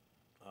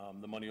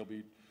 The money will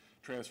be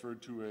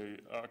transferred to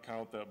a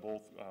account that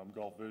both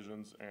Golf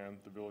Visions and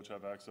the village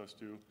have access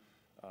to,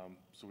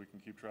 so we can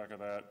keep track of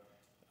that.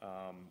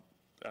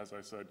 As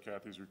I said,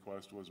 Kathy's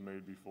request was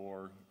made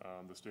before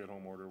the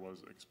stay-at-home order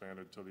was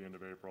expanded till the end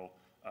of April.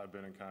 I've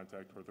been in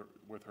contact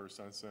with her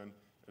since then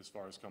as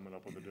far as coming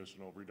up with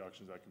additional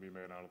reductions that can be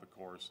made out of the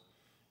course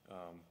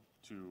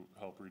to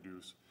help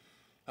reduce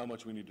how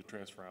much we need to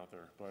transfer out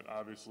there. But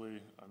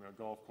obviously, I mean, a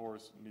golf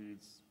course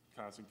needs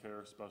constant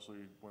care,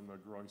 especially when the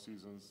growing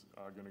season's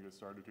going to get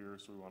started here.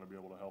 So we want to be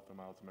able to help them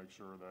out to make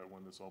sure that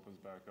when this opens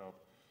back up,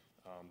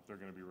 they're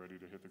going to be ready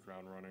to hit the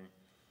ground running.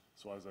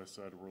 So as I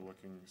said,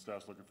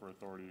 staff's looking for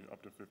authority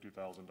up to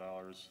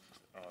 $50,000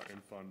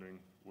 in funding,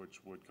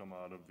 which would come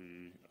out of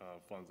the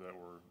funds that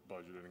were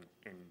budgeted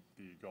in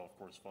the golf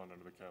course fund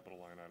under the capital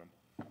line item.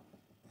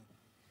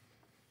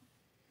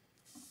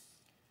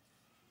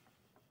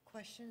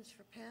 Questions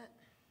for Pat?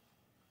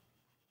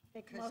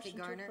 Make a Trustee motion to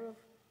Garner? approve.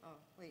 Oh,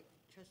 wait,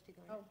 trustee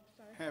Garner? Oh,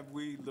 sorry. Have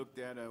we looked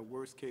at a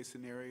worst-case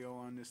scenario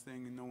on this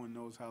thing? And no one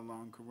knows how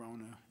long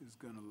Corona is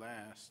going to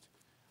last.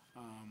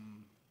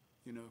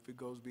 You know, if it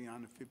goes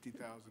beyond the $50,000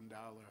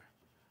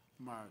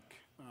 mark,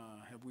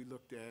 have we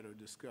looked at or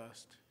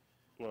discussed?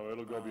 Well,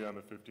 it'll go beyond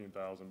the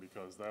 $15,000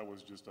 because that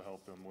was just to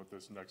help them with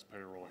this next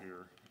payroll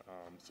here.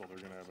 So they're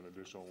going to have an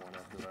additional one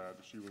after that.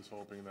 She was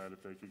hoping that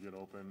if they could get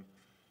open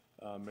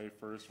May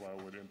 1st, while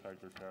it would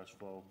impact their cash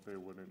flow, they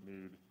wouldn't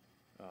need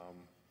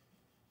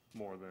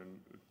more than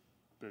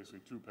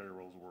basically 2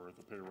 payrolls worth.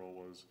 The payroll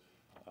was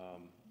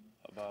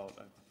about,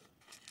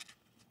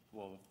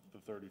 well, the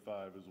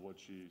 35 is what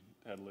she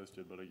had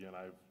listed, but again,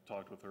 I've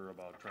talked with her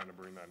about trying to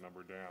bring that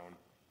number down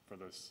for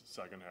this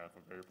second half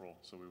of April,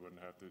 so we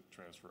wouldn't have to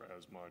transfer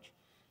as much.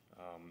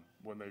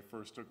 When they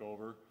first took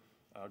over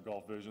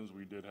Golf Visions,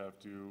 we did have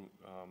to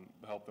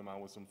help them out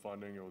with some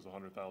funding. It was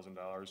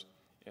 $100,000,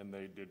 and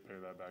they did pay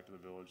that back to the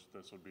village.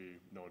 This would be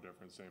no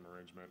different, same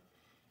arrangement.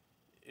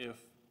 If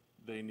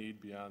they need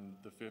beyond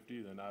the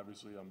 50, then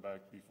obviously I'm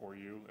back before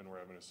you, and we're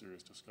having a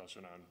serious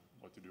discussion on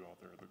what to do out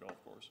there at the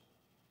golf course.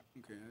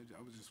 Okay,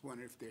 I was just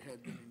wondering if there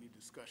had been any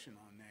discussion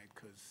on that,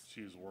 because,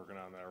 She's working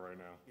on that right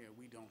now. yeah,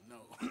 we don't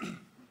know.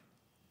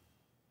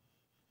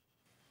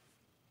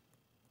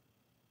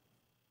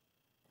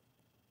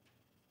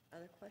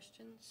 Other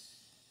questions?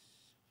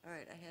 All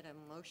right, I had a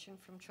motion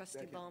from trustee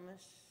Second.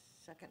 Balmas,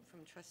 second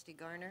from trustee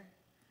Garner.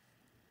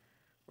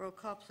 Roll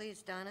call,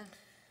 please. Donna?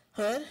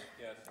 Hood.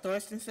 Yes.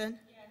 Thorstensen.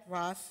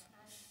 Ross.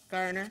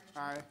 Garner.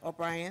 Aye.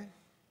 O'Brien.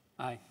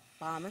 Aye.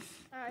 Thomas.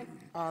 Aye.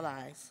 All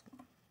ayes.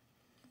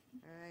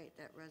 All right,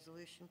 that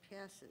resolution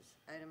passes.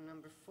 Item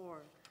number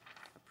 4,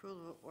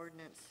 approval of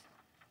ordinance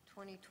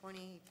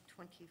 2020-25,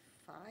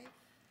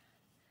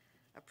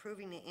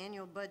 approving the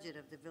annual budget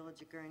of the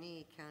Village of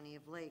Gurnee, County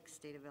of Lake,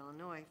 State of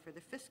Illinois, for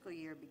the fiscal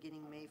year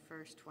beginning May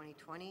 1st,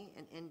 2020,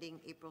 and ending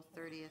April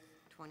 30th,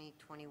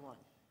 2021.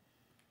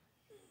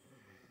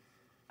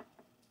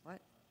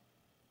 What?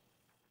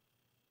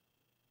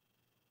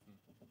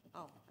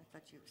 Oh, I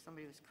thought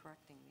somebody was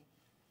correcting me.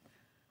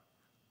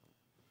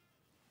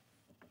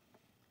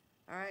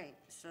 All right,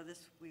 so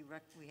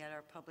we had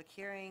our public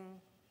hearing,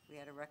 we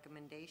had a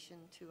recommendation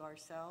to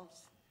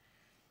ourselves.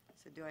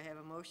 So do I have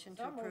a motion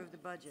to So moved. approve the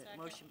budget?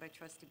 Second. Motion by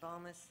trustee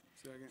Balmas,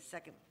 Second.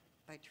 second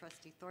by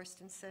trustee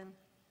Thorstensen.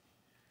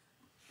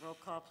 Roll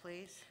call,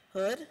 please.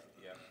 Hood.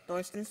 Yes.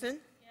 Thorstensen.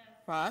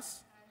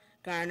 Ross.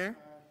 Garner.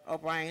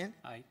 O'Brien.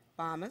 Aye.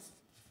 Thomas.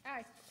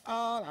 Aye.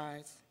 All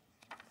ayes.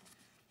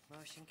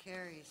 Motion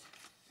carries.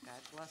 God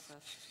bless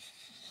us.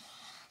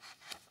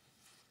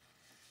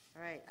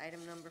 All right,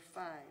 item number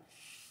 5,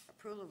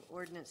 approval of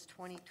ordinance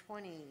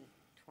 2020-26,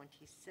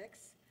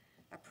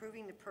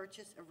 approving the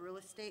purchase of real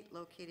estate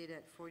located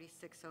at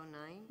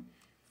 4609,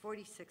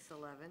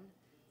 4611,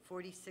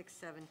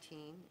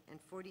 4617,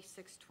 and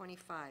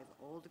 4625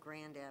 Old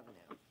Grand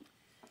Avenue.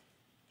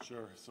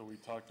 Sure, so we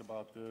talked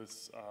about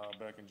this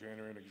back in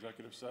January in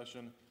executive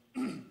session.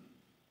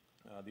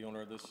 The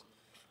owner of this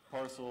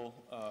parcel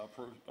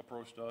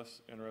approached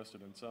us,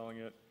 interested in selling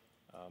it.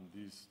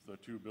 The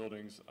two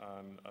buildings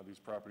on these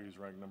properties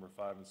rank number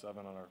 5 and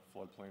 7 on our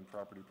floodplain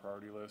property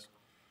priority list.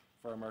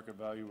 Fair market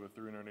value of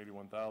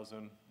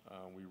 $381,000.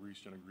 We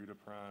reached an agreed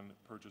upon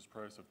purchase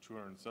price of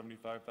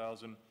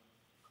 $275,000.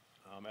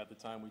 At the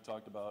time, we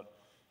talked about,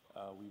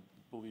 we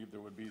believed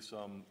there would be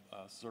some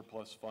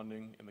surplus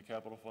funding in the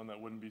capital fund that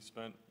wouldn't be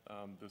spent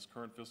this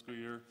current fiscal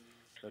year.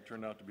 That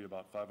turned out to be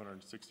about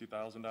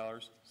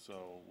 $560,000.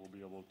 So we'll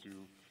be able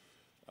to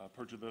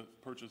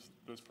purchase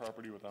this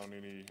property without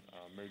any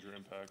major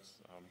impacts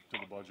to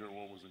the budget,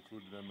 what was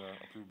included in the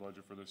approved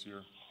budget for this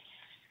year.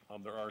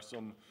 There are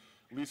some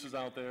leases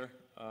out there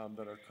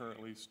that are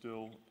currently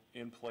still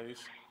in place.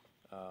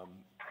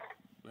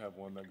 We have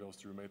one that goes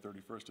through May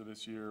 31st of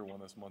this year, one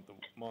that's month to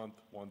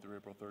month, one through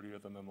April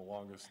 30th, and then the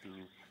longest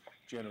through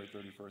January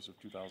 31st of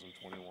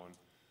 2021.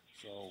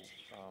 So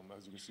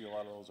as you can see, a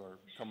lot of those are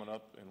coming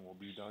up and will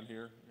be done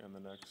here in the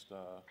next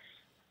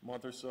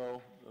month or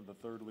so. The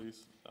third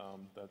lease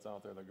that's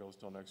out there that goes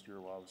till next year,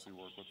 we'll obviously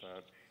work with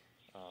that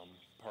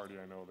party.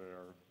 I know they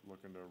are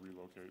looking to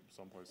relocate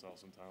someplace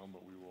else in town,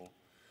 but we will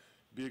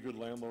be a good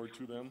landlord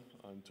to them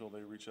until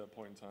they reach that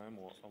point in time,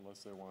 or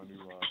unless they want to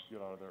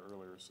get out of there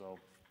earlier. So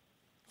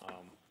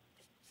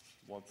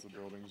once the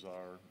buildings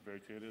are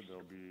vacated,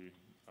 they'll be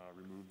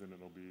removed and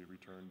it'll be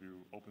returned to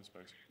open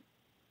space.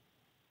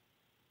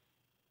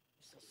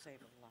 This will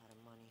save a lot of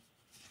money.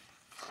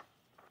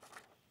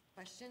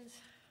 Questions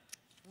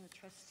from the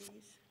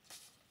trustees?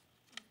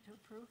 To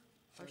approve?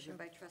 Motion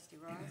by trustee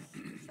Ross,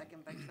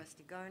 second by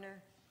trustee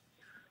Garner.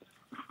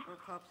 Roll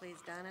call, please.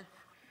 Donna?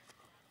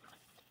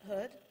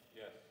 Hood.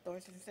 Yes.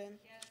 Thorstensen.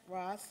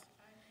 Ross.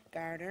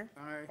 Garner.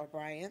 Aye.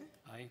 O'Brien.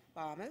 Aye.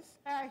 Thomas.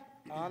 Aye.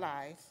 All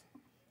ayes.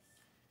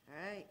 All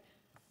right,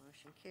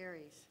 motion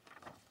carries.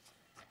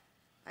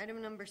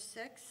 Item number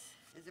 6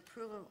 is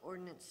approval of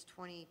ordinance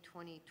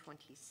 2020-27,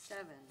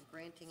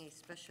 granting a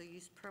special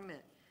use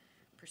permit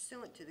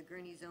pursuant to the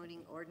Gurnee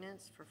zoning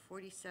ordinance for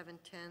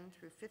 4710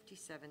 through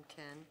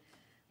 5710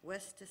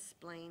 West Des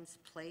Plaines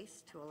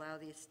Place to allow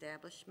the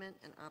establishment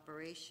and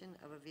operation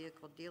of a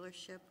vehicle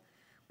dealership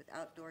with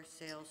outdoor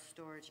sales,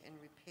 storage, and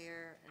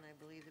repair. And I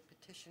believe the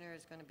petitioner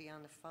is going to be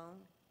on the phone.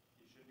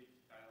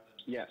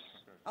 Yes.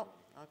 Oh,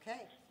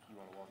 okay. You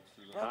want to walk us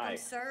through that? Welcome, Hi.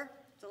 sir.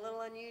 It's a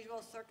little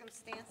unusual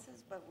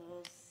circumstances, but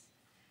we'll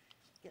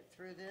get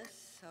through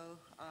this. So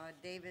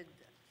David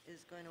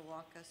is going to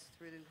walk us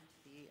through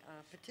the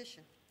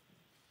petition.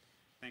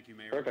 Thank you,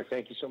 Mayor. Perfect,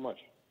 thank you so much.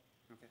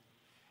 Okay.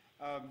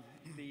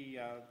 The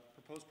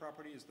proposed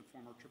property is the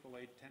former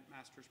AAA Tent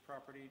Masters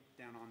property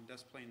down on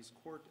Des Plaines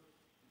Court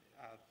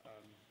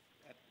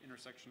at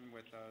intersection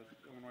with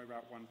Illinois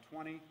Route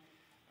 120.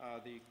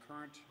 The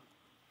current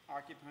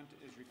occupant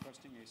is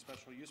requesting a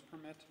special use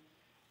permit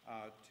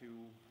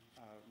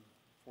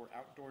for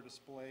outdoor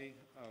display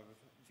of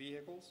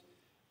vehicles.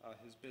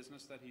 His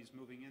business that he's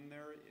moving in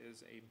there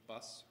is a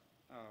bus,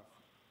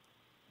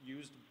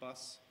 used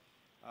bus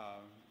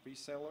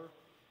reseller.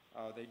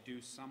 They do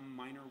some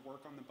minor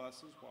work on the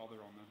buses while they're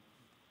on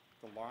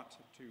the lot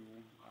to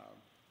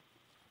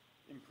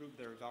improve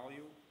their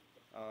value.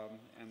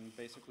 And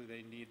basically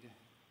they need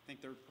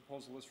think their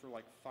proposal is for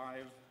like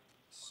 5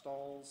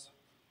 stalls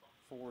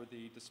for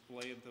the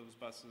display of those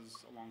buses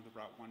along the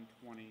Route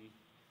 120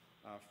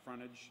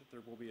 frontage.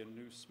 There will be a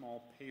new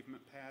small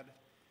pavement pad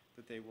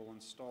that they will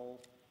install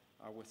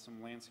with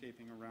some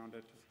landscaping around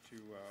it to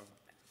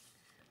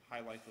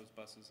highlight those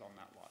buses on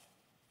that lot.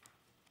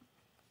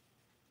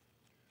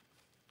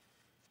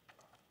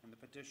 And the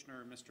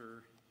petitioner,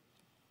 Mr.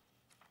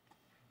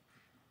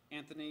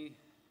 Anthony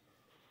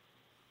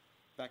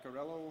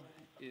Vaccarello,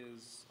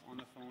 is on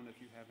the phone if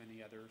you have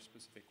any other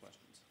specific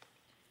questions.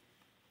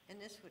 And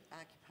this would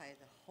occupy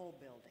the whole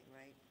building,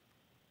 right?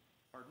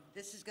 Pardon?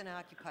 This is going to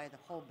occupy the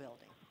whole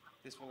building.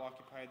 This will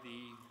occupy the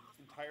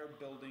entire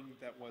building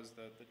that was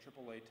the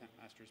AAA Tent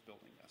Masters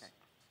building, yes. Okay.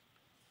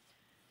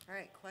 All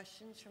right,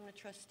 questions from the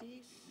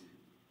trustees?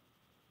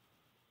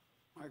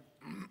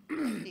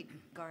 Trustee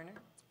Garner?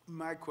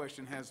 My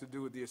question has to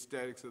do with the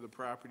aesthetics of the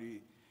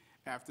property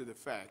after the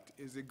fact.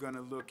 Is it going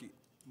to look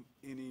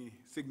any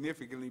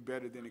significantly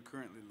better than it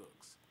currently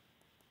looks?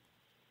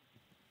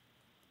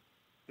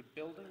 The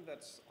building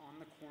that's on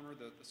the corner,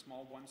 the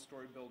small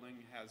one-story building,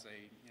 has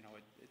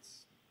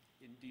it's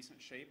in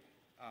decent shape.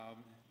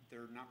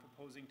 They're not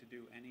proposing to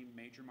do any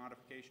major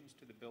modifications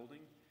to the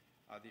building.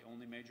 The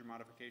only major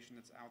modification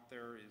that's out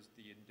there is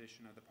the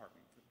addition of the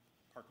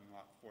parking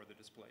lot for the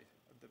display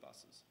of the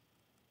buses.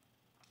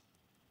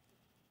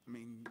 I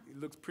mean, it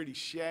looks pretty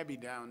shabby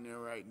down there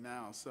right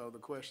now, so the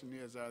question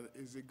is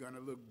it going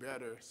to look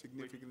better,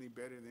 significantly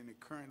better than it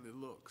currently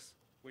looks?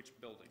 Which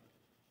building?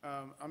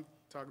 I'm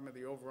talking about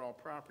the overall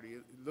property.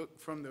 It look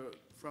from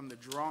the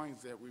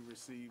drawings that we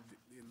received,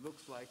 it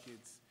looks like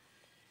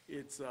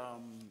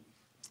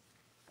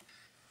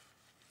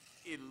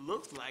it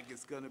looks like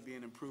it's going to be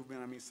an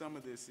improvement. I mean, some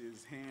of this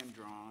is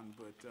hand-drawn,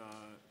 but,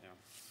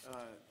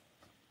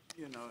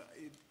 you know,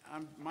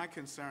 my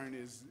concern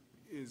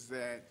is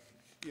that,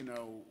 you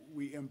know,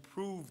 we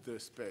improve the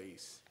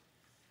space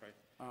Right.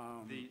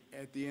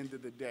 at the end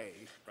of the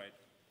day. Right.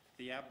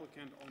 The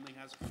applicant only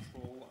has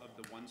control of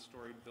the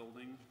one-story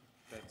building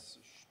that's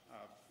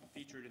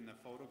featured in the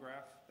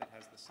photograph that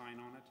has the sign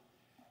on it.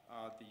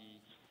 The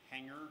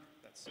hangar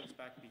that sits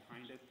back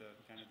behind it, the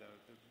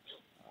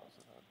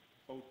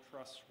boat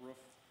truss roof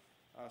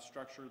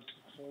structure,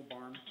 the whole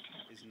barn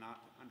is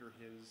not under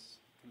his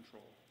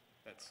control.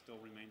 That still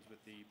remains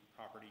with the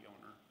property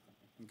owner.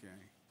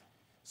 Okay.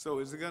 So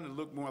is it going to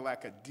look more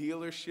like a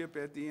dealership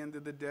at the end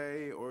of the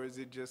day, or is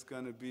it just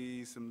going to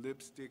be some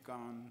lipstick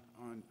on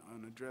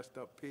a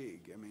dressed-up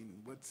pig? I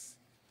mean,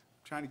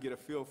 trying to get a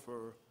feel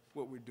for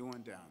what we're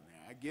doing down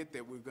there. I get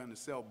that we're going to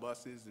sell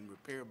buses and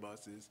repair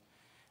buses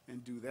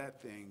and do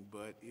that thing,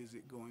 but is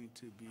it going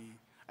to be,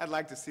 I'd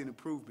like to see an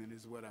improvement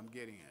is what I'm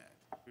getting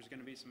at. There's going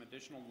to be some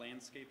additional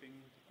landscaping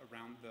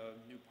around the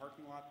new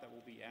parking lot that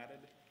will be added.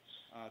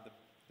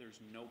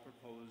 There's no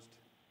proposed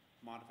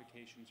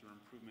modifications or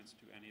improvements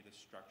to any of the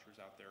structures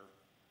out there.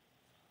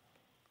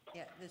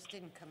 Yeah, this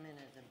didn't come in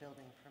as a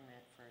building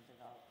permit for a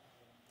development.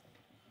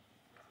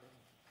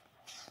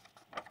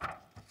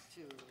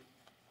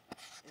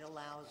 It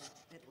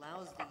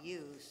allows the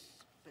use,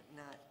 but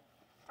not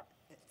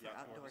for Yeah, more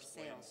outdoor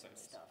display and sales and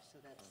sales. stuff, so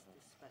that's the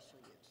special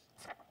use.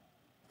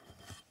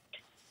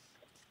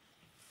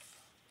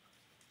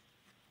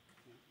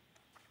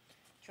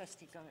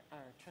 Trustee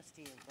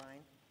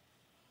O'Brien?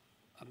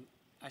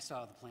 I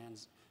saw the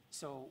plans.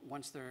 So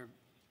once they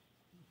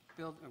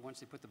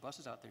put the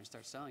buses out there and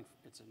start selling,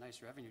 it's a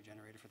nice revenue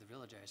generator for the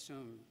village. I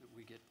assume that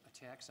we get a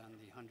tax on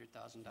the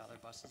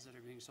 $100,000 buses that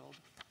are being sold?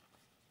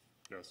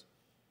 Yes.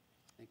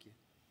 Thank you.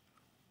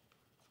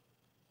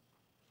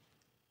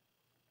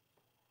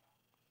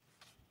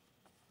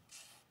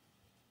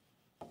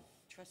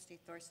 Trustee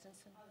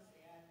Thorstensen? I'll just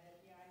add that,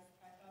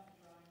 I thought the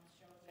drawings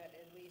showed that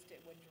at least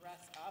it would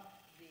dress up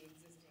the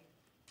existing,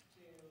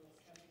 to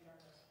Trustee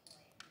Garner's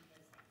point,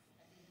 because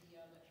I think the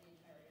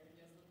entire area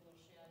does look a little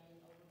shabby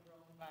and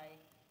overgrown by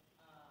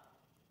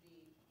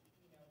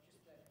just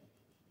the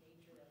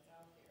nature that's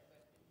out there,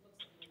 but it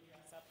looks like it would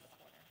dress up the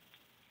corner.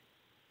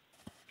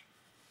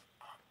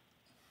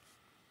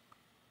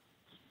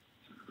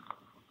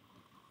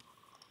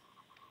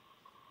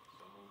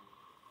 So moved.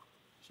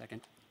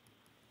 Second.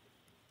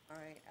 All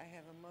right, I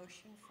have a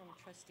motion from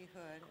Trustee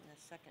Hood and a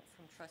second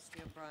from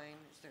Trustee O'Brien.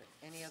 Is there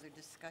any other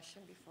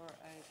discussion before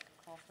I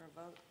call for a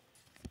vote?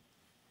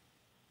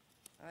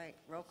 All right,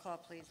 roll call,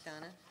 please,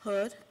 Donna.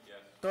 Hood.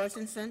 Yes.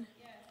 Thorstensen.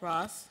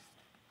 Ross.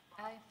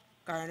 Aye.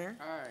 Garner.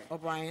 Aye.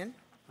 O'Brien.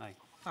 Aye.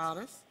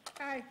 Hollis.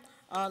 Aye.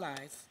 All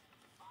ayes.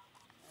 All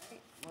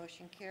right,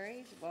 motion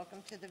carries.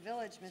 Welcome to the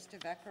village, Mr.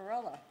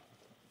 Vaccarella.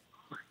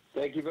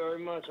 Thank you very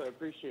much. I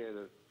appreciate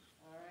it.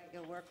 All right,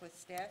 you'll work with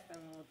staff and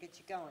we'll get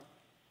you going.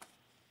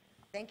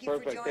 Thank you for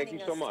Perfect. Thank joining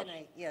you us so much.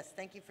 tonight. Yes,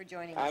 thank you for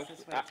joining us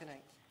this way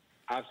tonight.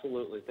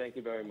 Absolutely. Thank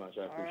you very much.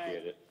 I All right.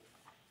 appreciate it.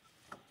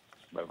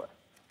 Bye-bye.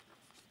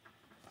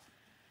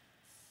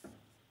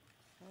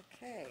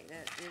 Okay,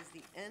 that is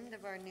the end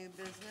of our new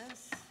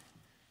business.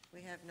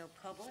 We have no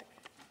public,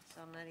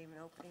 so I'm not even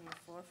opening the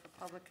floor for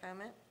public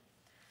comment.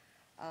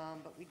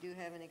 But we do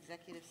have an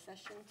executive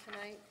session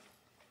tonight.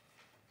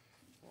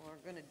 We're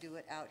going to do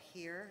it out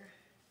here.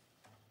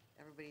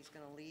 Everybody's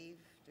going to leave.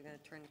 They're going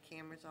to turn the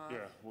cameras off.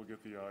 Yeah, we'll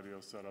get the audio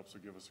set up, so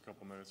give us a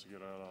couple minutes to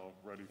get it all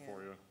ready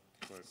for you,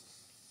 but.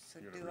 So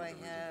you gotta do read I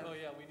the have, Oh,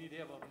 yeah, we need to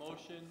have a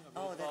motion, a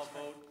Oh, roll call that's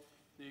right. vote.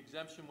 The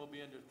exemption will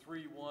be under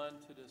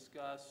 3.1 to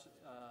discuss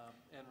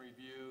and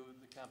review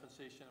the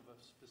compensation of a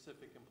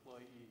specific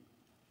employee.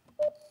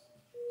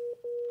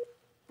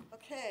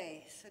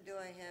 okay, so do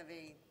I have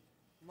a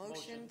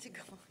motion to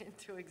go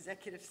into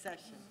executive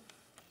session?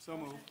 So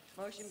moved.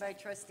 Motion by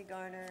trustee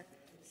Garner,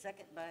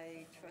 second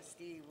by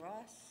trustee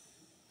Ross.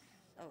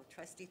 Oh,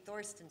 trustee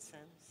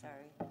Thorstensen,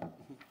 sorry.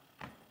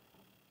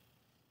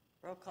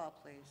 Roll call,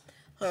 please.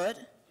 Hood.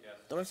 Yes.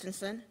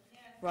 Thorstensen.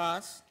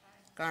 Ross.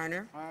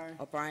 Garner. Aye.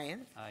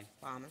 O'Brien. Aye.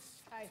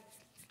 Thomas. Aye.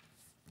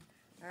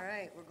 All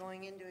right, we're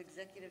going into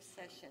executive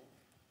session.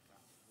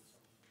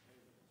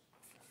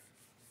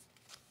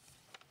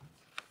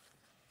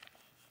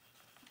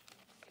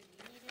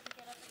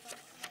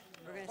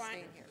 We're going to stay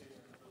in here.